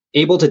Circuit's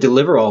able to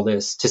deliver all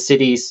this to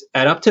cities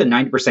at up to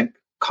 90%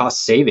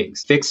 cost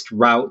savings. Fixed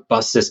route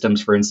bus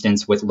systems, for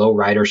instance, with low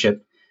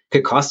ridership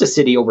could cost a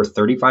city over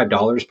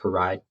 $35 per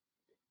ride,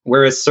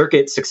 whereas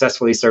Circuit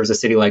successfully serves a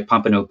city like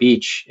Pompano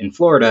Beach in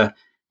Florida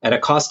at a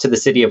cost to the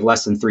city of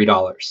less than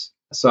 $3.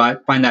 So I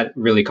find that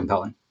really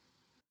compelling.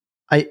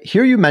 I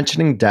hear you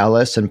mentioning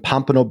Dallas and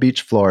Pompano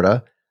Beach,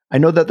 Florida. I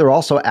know that they're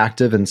also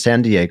active in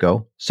San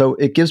Diego, so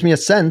it gives me a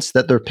sense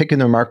that they're picking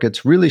their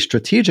markets really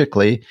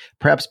strategically,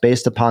 perhaps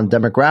based upon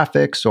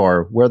demographics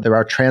or where there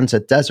are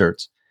transit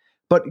deserts.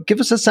 But give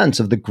us a sense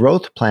of the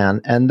growth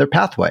plan and their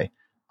pathway.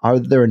 Are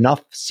there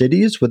enough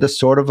cities with this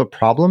sort of a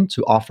problem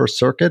to offer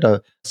Circuit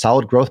a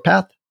solid growth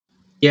path?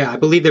 Yeah, I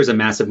believe there's a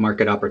massive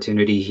market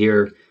opportunity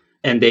here,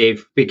 and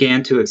they've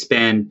began to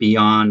expand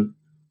beyond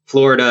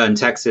Florida and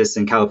Texas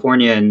and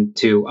California and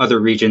to other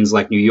regions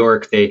like New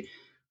York. They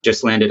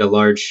just landed a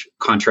large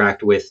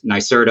contract with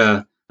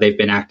NYSERDA. They've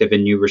been active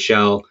in New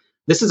Rochelle.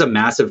 This is a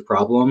massive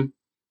problem.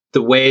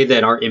 The way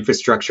that our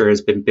infrastructure has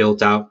been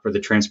built out for the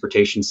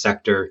transportation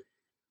sector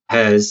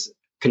has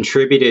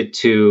contributed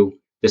to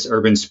this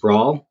urban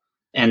sprawl.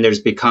 And there's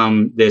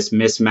become this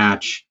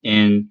mismatch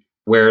in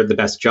where the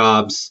best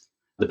jobs,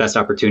 the best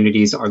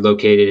opportunities are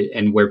located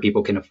and where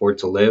people can afford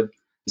to live.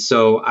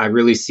 So I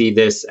really see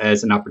this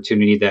as an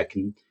opportunity that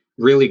can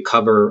really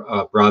cover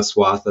a broad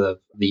swath of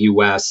the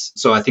US.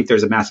 So I think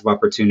there's a massive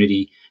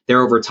opportunity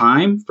there over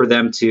time for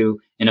them to,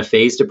 in a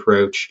phased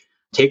approach,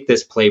 take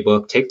this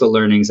playbook, take the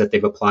learnings that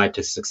they've applied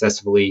to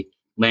successfully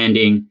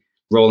landing,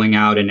 rolling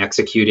out, and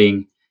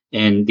executing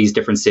in these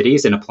different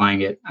cities and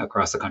applying it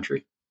across the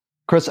country.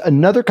 Chris,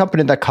 another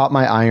company that caught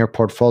my eye in your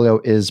portfolio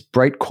is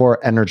Brightcore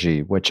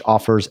Energy, which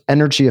offers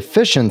energy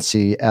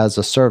efficiency as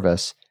a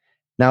service.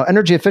 Now,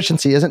 energy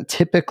efficiency isn't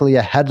typically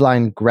a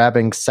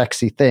headline-grabbing,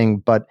 sexy thing,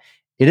 but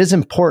it is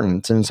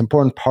important, and it's an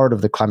important part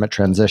of the climate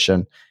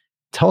transition.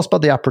 Tell us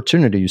about the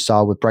opportunity you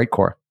saw with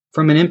Brightcore.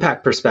 From an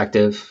impact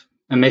perspective,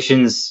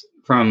 emissions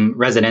from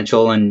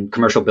residential and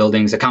commercial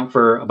buildings account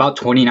for about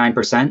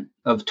 29%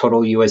 of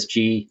total US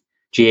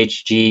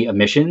GHG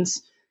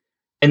emissions.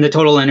 And the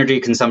total energy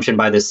consumption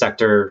by this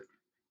sector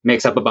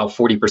makes up about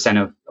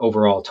 40% of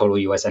overall total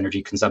US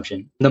energy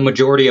consumption, the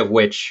majority of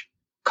which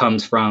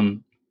comes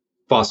from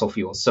fossil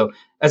fuels. So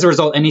as a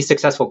result, any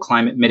successful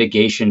climate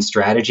mitigation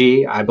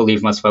strategy, I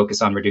believe, must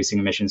focus on reducing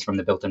emissions from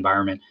the built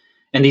environment.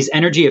 And these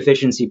energy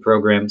efficiency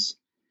programs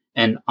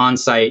and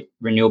on-site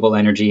renewable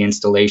energy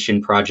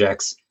installation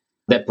projects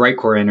that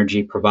Brightcore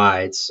Energy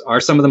provides are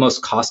some of the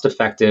most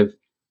cost-effective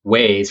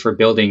ways for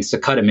buildings to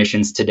cut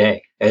emissions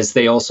today, as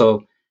they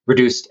also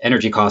reduce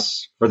energy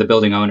costs for the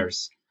building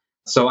owners.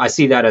 So I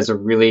see that as a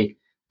really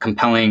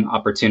compelling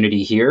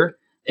opportunity here.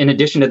 In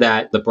addition to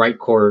that, the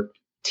Brightcore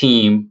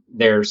team,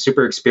 they're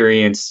super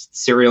experienced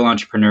serial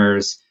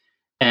entrepreneurs.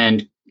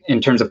 And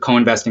in terms of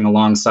co-investing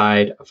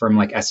alongside a firm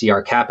like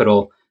SER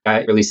Capital,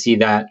 I really see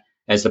that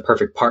as the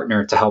perfect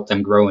partner to help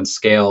them grow and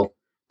scale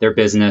their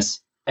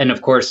business. And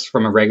of course,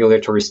 from a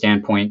regulatory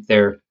standpoint,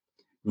 they're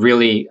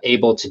really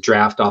able to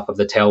draft off of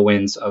the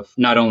tailwinds of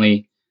not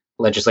only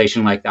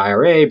legislation like the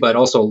IRA, but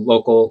also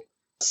local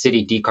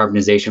city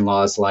decarbonization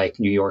laws like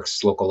New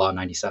York's Local Law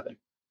 97.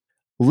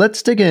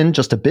 Let's dig in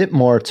just a bit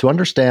more to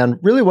understand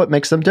really what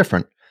makes them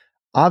different.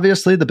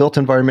 Obviously, the built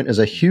environment is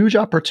a huge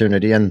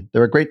opportunity, and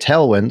there are great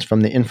tailwinds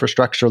from the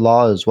infrastructure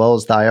law as well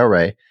as the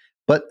IRA.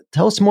 But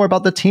tell us more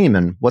about the team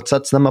and what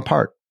sets them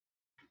apart.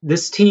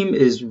 This team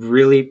is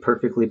really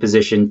perfectly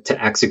positioned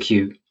to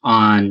execute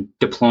on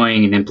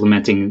deploying and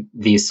implementing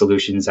these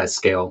solutions at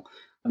scale.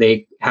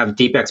 They have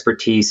deep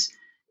expertise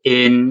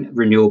in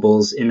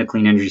renewables, in the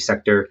clean energy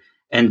sector,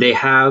 and they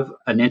have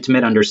an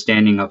intimate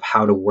understanding of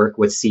how to work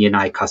with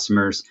C&I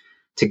customers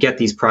to get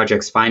these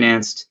projects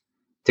financed,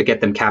 to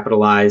get them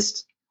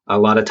capitalized. A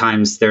lot of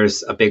times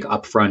there's a big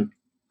upfront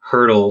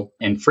hurdle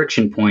and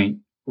friction point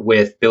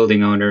with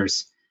building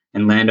owners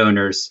and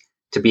landowners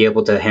to be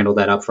able to handle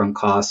that upfront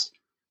cost.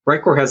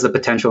 Brightcore has the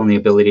potential and the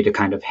ability to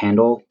kind of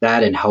handle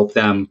that and help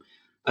them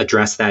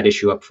address that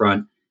issue up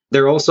front.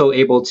 They're also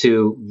able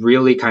to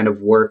really kind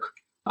of work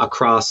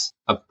across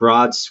a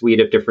broad suite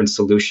of different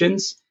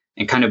solutions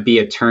and kind of be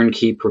a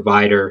turnkey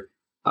provider,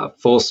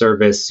 full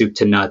service, soup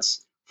to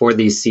nuts for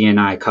these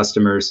C&I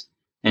customers.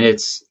 And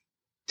it's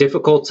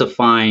difficult to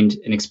find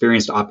an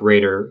experienced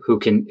operator who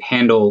can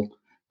handle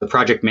the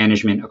project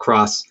management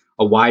across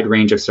a wide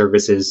range of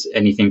services,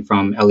 anything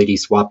from LED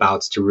swap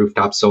outs to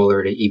rooftop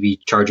solar to EV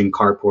charging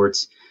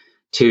carports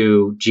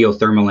to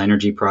geothermal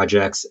energy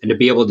projects, and to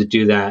be able to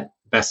do that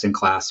best in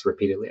class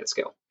repeatedly at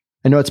scale.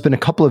 I know it's been a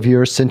couple of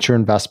years since your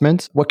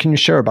investment. What can you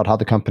share about how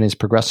the company is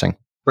progressing?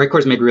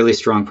 Brightcore's made really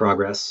strong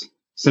progress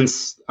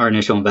since our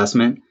initial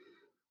investment.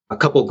 A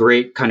couple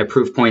great kind of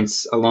proof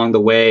points along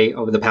the way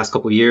over the past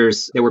couple of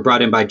years. They were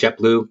brought in by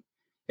JetBlue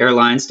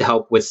Airlines to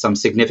help with some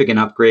significant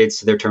upgrades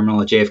to their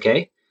terminal at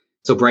JFK.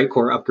 So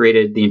Brightcore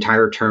upgraded the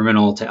entire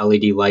terminal to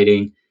LED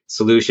lighting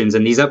solutions.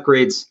 And these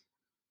upgrades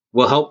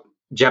will help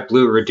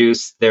JetBlue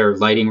reduce their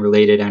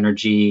lighting-related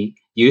energy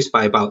use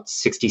by about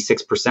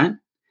 66%.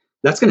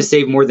 That's going to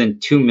save more than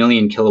 2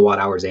 million kilowatt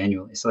hours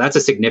annually. So that's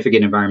a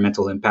significant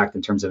environmental impact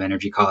in terms of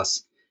energy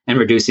costs and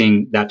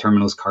reducing that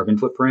terminal's carbon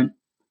footprint.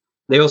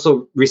 They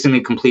also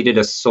recently completed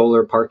a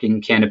solar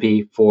parking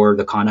canopy for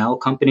the Connell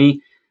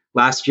Company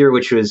last year,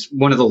 which was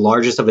one of the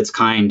largest of its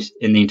kind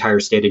in the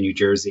entire state of New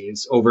Jersey.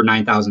 It's over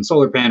 9,000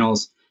 solar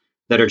panels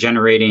that are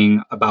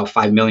generating about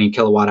 5 million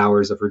kilowatt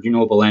hours of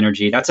renewable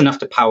energy. That's enough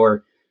to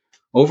power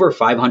over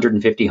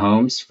 550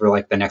 homes for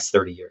like the next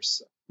 30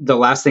 years. The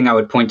last thing I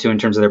would point to in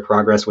terms of their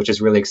progress, which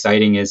is really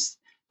exciting, is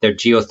their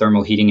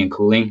geothermal heating and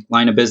cooling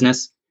line of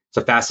business. It's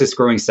the fastest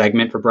growing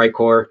segment for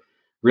Brightcore,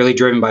 really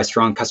driven by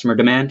strong customer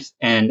demand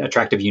and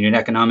attractive unit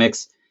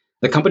economics.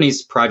 The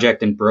company's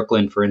project in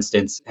Brooklyn, for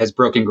instance, has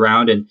broken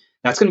ground, and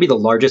that's going to be the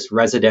largest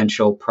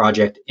residential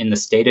project in the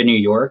state of New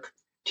York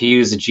to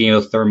use a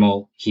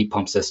geothermal heat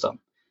pump system.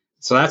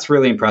 So that's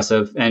really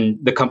impressive. And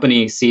the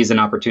company sees an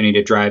opportunity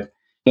to drive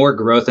more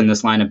growth in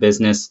this line of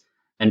business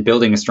and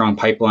building a strong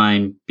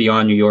pipeline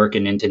beyond New York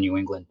and into New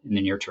England in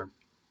the near term.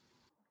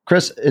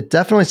 Chris, it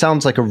definitely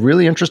sounds like a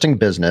really interesting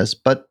business,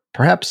 but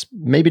perhaps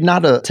maybe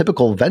not a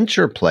typical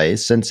venture play,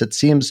 since it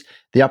seems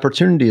the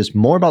opportunity is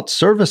more about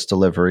service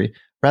delivery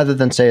rather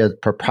than, say, a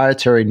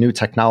proprietary new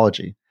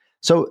technology.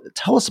 So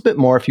tell us a bit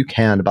more, if you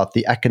can, about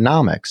the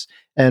economics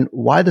and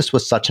why this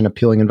was such an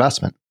appealing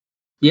investment.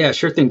 Yeah,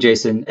 sure thing,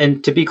 Jason.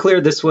 And to be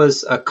clear, this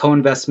was a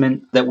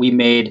co-investment that we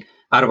made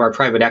out of our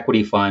private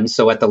equity fund,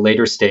 so at the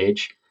later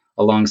stage,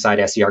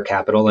 alongside SER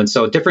Capital. And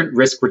so a different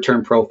risk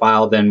return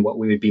profile than what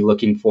we would be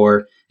looking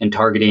for and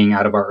targeting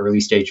out of our early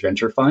stage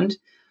venture fund.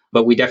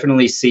 But we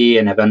definitely see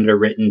and have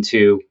underwritten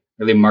to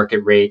really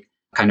market rate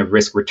kind of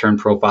risk return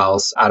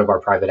profiles out of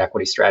our private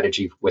equity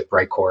strategy with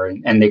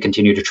Brightcore. And they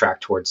continue to track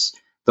towards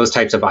those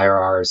types of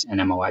IRRs and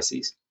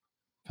MOICs.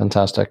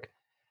 Fantastic.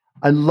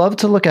 I'd love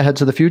to look ahead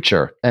to the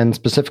future, and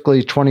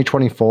specifically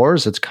 2024,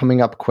 as it's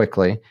coming up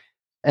quickly.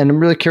 And I'm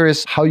really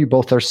curious how you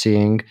both are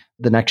seeing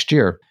the next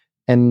year.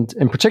 And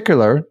in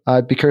particular,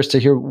 I'd be curious to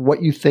hear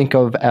what you think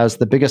of as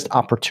the biggest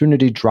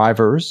opportunity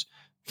drivers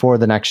for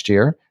the next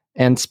year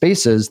and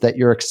spaces that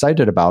you're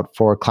excited about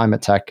for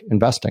climate tech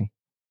investing.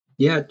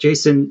 Yeah,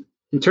 Jason,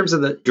 In terms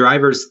of the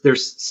drivers,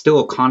 there's still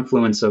a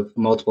confluence of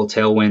multiple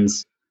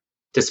tailwinds,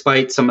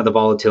 despite some of the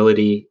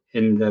volatility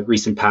in the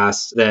recent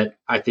past that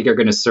I think are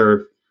going to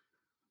serve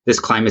this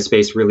climate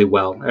space really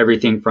well.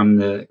 Everything from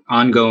the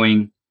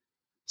ongoing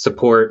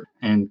support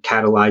and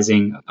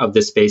catalyzing of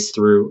this space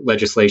through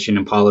legislation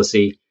and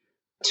policy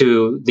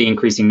to the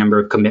increasing number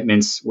of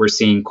commitments we're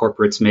seeing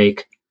corporates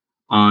make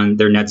on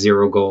their net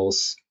zero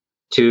goals,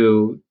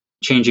 to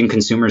changing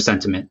consumer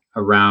sentiment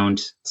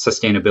around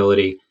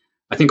sustainability.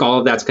 I think all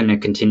of that's going to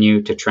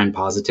continue to trend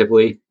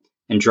positively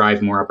and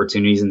drive more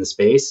opportunities in the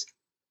space.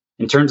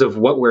 In terms of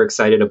what we're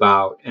excited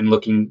about and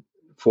looking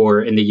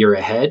for in the year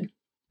ahead,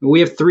 we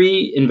have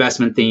 3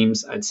 investment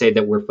themes I'd say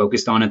that we're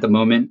focused on at the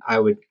moment. I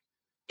would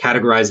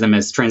categorize them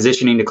as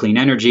transitioning to clean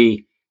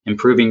energy,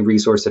 improving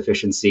resource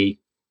efficiency,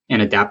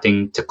 and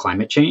adapting to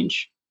climate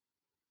change.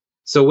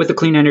 So with the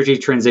clean energy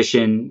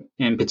transition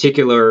in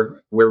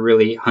particular, we're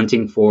really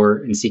hunting for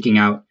and seeking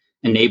out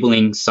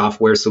enabling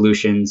software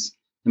solutions.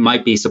 It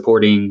might be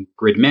supporting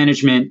grid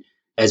management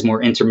as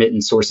more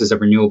intermittent sources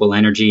of renewable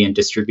energy and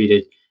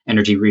distributed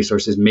energy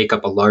resources make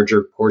up a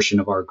larger portion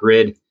of our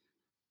grid.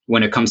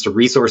 When it comes to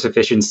resource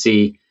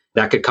efficiency,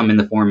 that could come in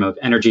the form of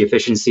energy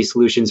efficiency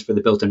solutions for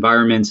the built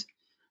environment,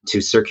 to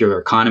circular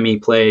economy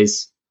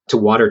plays, to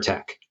water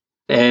tech.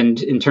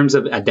 And in terms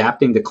of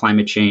adapting to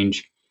climate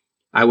change,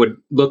 I would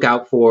look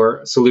out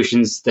for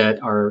solutions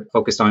that are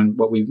focused on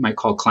what we might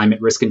call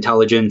climate risk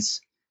intelligence,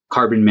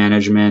 carbon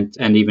management,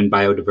 and even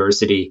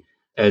biodiversity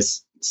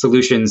as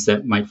solutions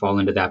that might fall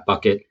into that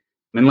bucket.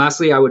 And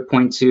lastly, I would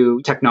point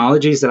to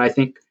technologies that I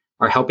think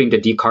are helping to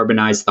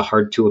decarbonize the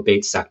hard to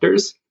abate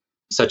sectors,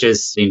 such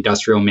as the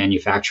industrial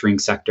manufacturing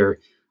sector.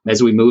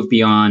 As we move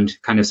beyond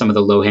kind of some of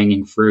the low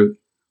hanging fruit,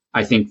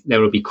 I think that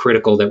will be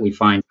critical that we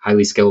find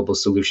highly scalable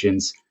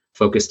solutions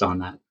focused on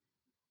that.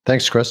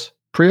 Thanks, Chris.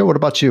 Priya, what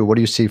about you? What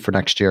do you see for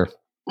next year?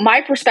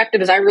 My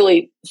perspective is I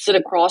really sit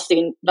across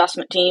the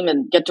investment team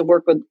and get to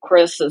work with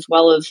Chris as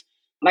well as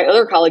my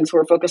other colleagues who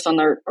are focused on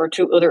our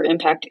 2 other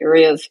impact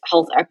areas,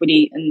 health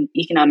equity and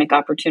economic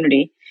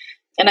opportunity.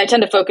 And I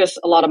tend to focus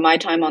a lot of my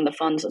time on the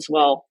funds as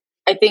well.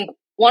 I think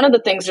one of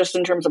the things just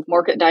in terms of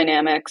market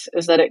dynamics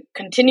is that it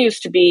continues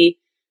to be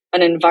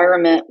an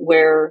environment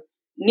where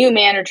new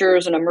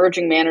managers and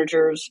emerging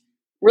managers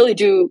really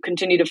do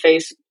continue to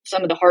face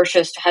some of the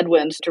harshest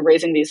headwinds to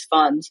raising these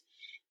funds.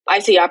 I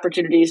see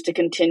opportunities to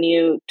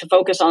continue to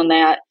focus on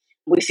that.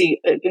 We see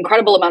an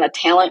incredible amount of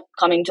talent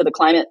coming to the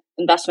climate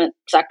investment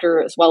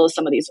sector, as well as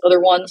some of these other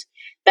ones,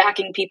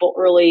 backing people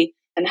early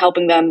and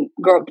helping them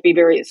grow up to be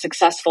very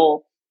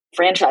successful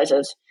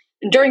franchises.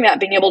 And during that,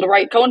 being able to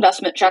write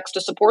co-investment checks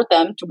to support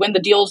them to win the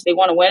deals they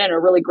want to win and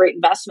are really great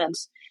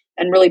investments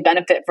and really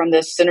benefit from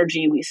this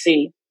synergy we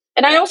see.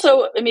 And I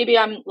also, maybe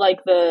I'm like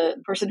the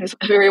person who's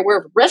very aware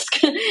of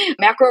risk,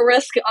 macro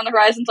risk on the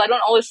horizon. So I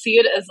don't always see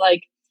it as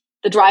like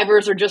the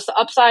drivers are just the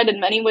upside. In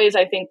many ways,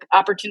 I think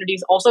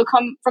opportunities also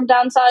come from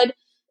downside.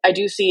 I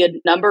do see a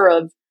number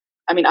of,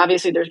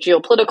 obviously there's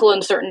geopolitical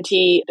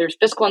uncertainty, there's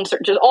fiscal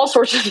uncertainty, all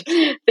sorts of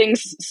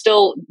things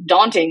still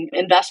daunting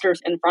investors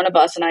in front of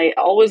us. And I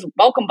always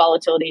welcome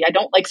volatility. I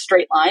don't like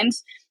straight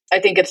lines. I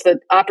think it's the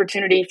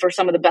opportunity for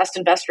some of the best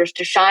investors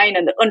to shine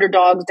and the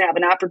underdogs to have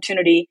an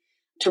opportunity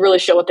to really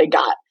show what they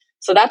got.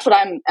 So that's what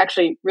I'm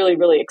actually really,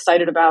 really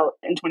excited about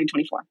in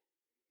 2024.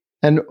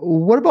 And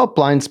what about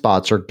blind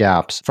spots or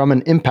gaps? From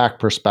an impact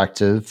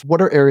perspective,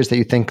 what are areas that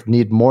you think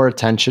need more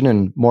attention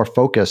and more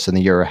focus in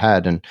the year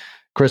ahead? And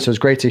Chris, it was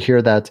great to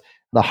hear that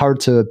the hard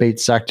to abate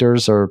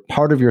sectors are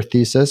part of your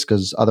thesis,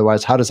 because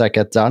otherwise, how does that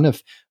get done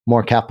if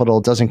more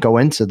capital doesn't go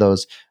into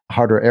those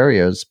harder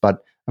areas? But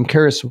I'm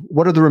curious,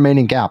 what are the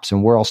remaining gaps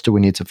and where else do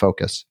we need to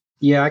focus?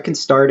 Yeah, I can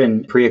start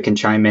and Priya can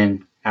chime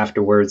in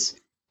afterwards.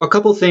 A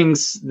couple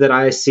things that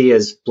I see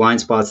as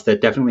blind spots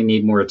that definitely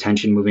need more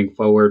attention moving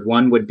forward.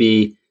 One would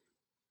be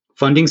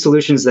funding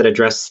solutions that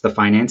address the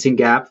financing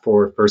gap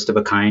for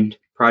first-of-a-kind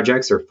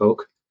projects or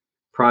folk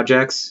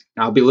projects.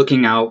 I'll be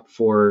looking out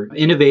for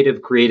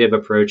innovative, creative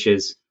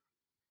approaches,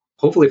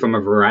 hopefully from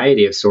a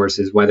variety of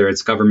sources, whether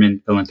it's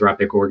government,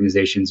 philanthropic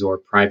organizations, or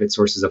private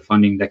sources of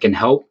funding that can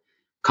help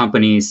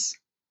companies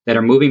that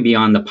are moving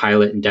beyond the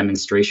pilot and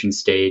demonstration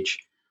stage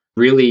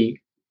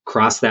really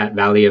cross that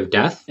valley of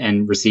death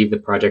and receive the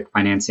project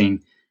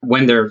financing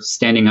when they're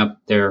standing up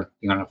their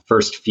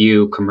first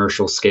few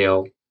commercial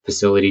scale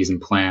facilities and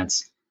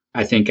plants.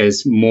 I think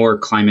as more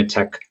climate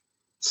tech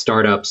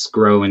startups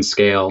grow and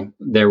scale,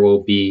 there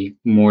will be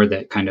more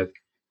that kind of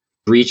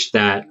reach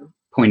that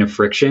point of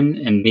friction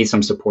and need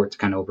some support to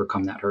kind of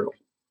overcome that hurdle.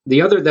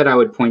 The other that I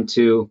would point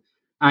to,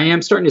 I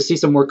am starting to see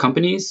some more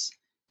companies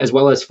as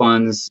well as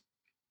funds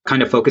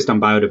kind of focused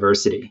on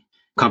biodiversity,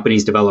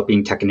 companies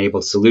developing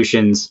tech-enabled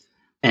solutions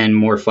and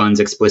more funds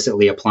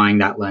explicitly applying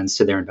that lens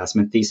to their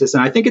investment thesis.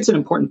 And I think it's an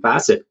important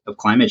facet of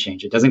climate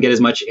change. It doesn't get as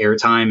much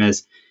airtime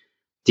as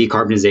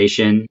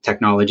decarbonization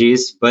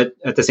technologies, but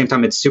at the same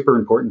time, it's super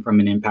important from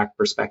an impact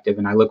perspective.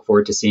 And I look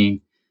forward to seeing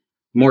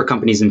more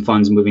companies and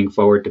funds moving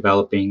forward,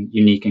 developing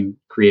unique and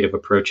creative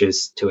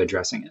approaches to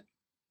addressing it.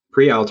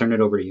 Priya, I'll turn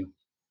it over to you.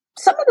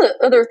 Some of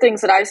the other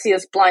things that I see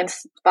as blind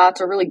spots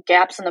or really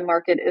gaps in the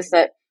market is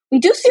that we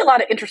do see a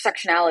lot of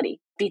intersectionality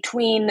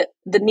between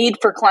the need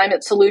for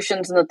climate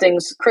solutions and the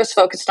things Chris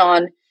focused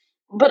on,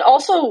 but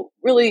also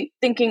really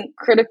thinking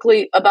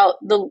critically about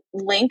the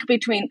link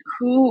between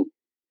who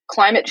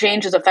climate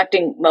change is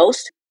affecting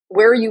most,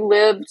 where you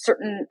live,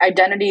 certain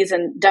identities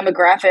and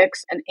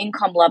demographics and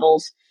income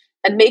levels,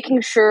 and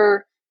making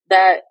sure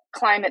that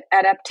climate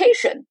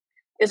adaptation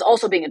is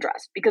also being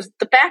addressed. Because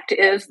the fact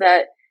is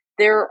that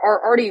there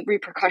are already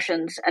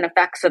repercussions and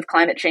effects of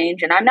climate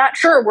change, and I'm not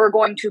sure we're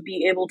going to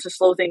be able to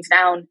slow things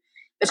down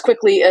as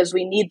quickly as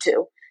we need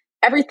to.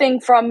 Everything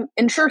from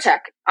insurtech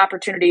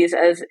opportunities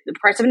as the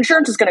price of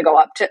insurance is going to go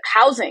up, to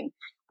housing,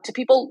 to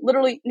people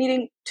literally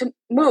needing to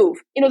move.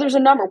 There's a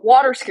number,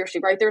 water scarcity,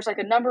 right? There's like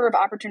a number of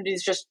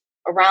opportunities just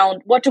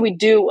around what do we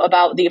do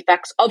about the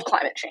effects of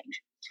climate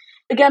change.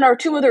 Again, our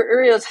two other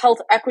areas, health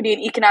equity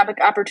and economic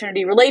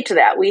opportunity, relate to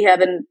that. We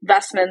have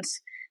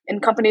investments in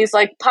companies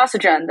like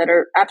Pasogen that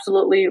are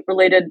absolutely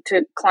related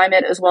to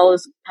climate, as well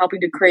as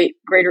helping to create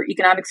greater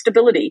economic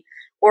stability.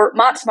 Or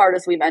MotSmart,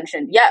 as we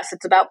mentioned. Yes,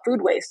 it's about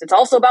food waste. It's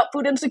also about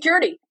food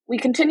insecurity. We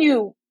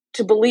continue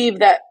to believe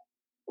that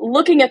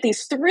looking at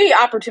these three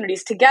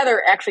opportunities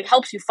together actually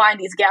helps you find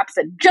these gaps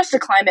that just a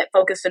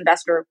climate-focused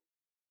investor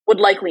would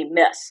likely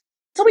miss.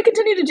 So we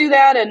continue to do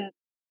that, and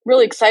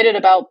really excited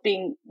about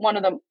being one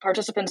of the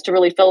participants to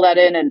really fill that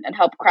in and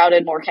help crowd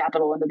in more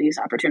capital into these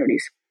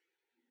opportunities.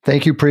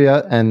 Thank you,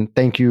 Priya, and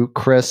thank you,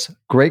 Chris.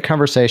 Great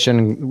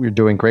conversation. You're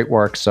doing great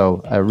work,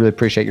 so I really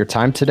appreciate your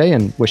time today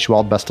and wish you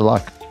all the best of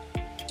luck.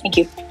 Thank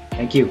you.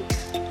 Thank you.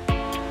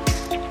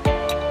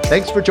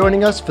 Thanks for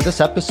joining us for this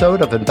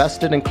episode of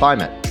Invested in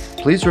Climate.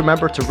 Please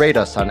remember to rate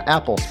us on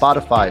Apple,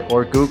 Spotify,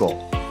 or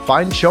Google.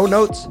 Find show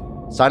notes,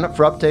 sign up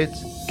for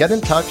updates, get in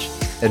touch,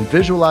 and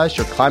visualize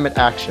your climate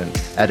action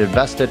at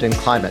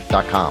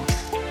investedinclimate.com.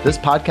 This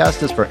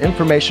podcast is for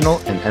informational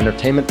and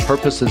entertainment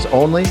purposes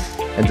only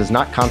and does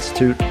not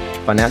constitute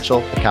financial,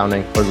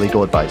 accounting, or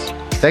legal advice.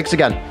 Thanks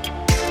again.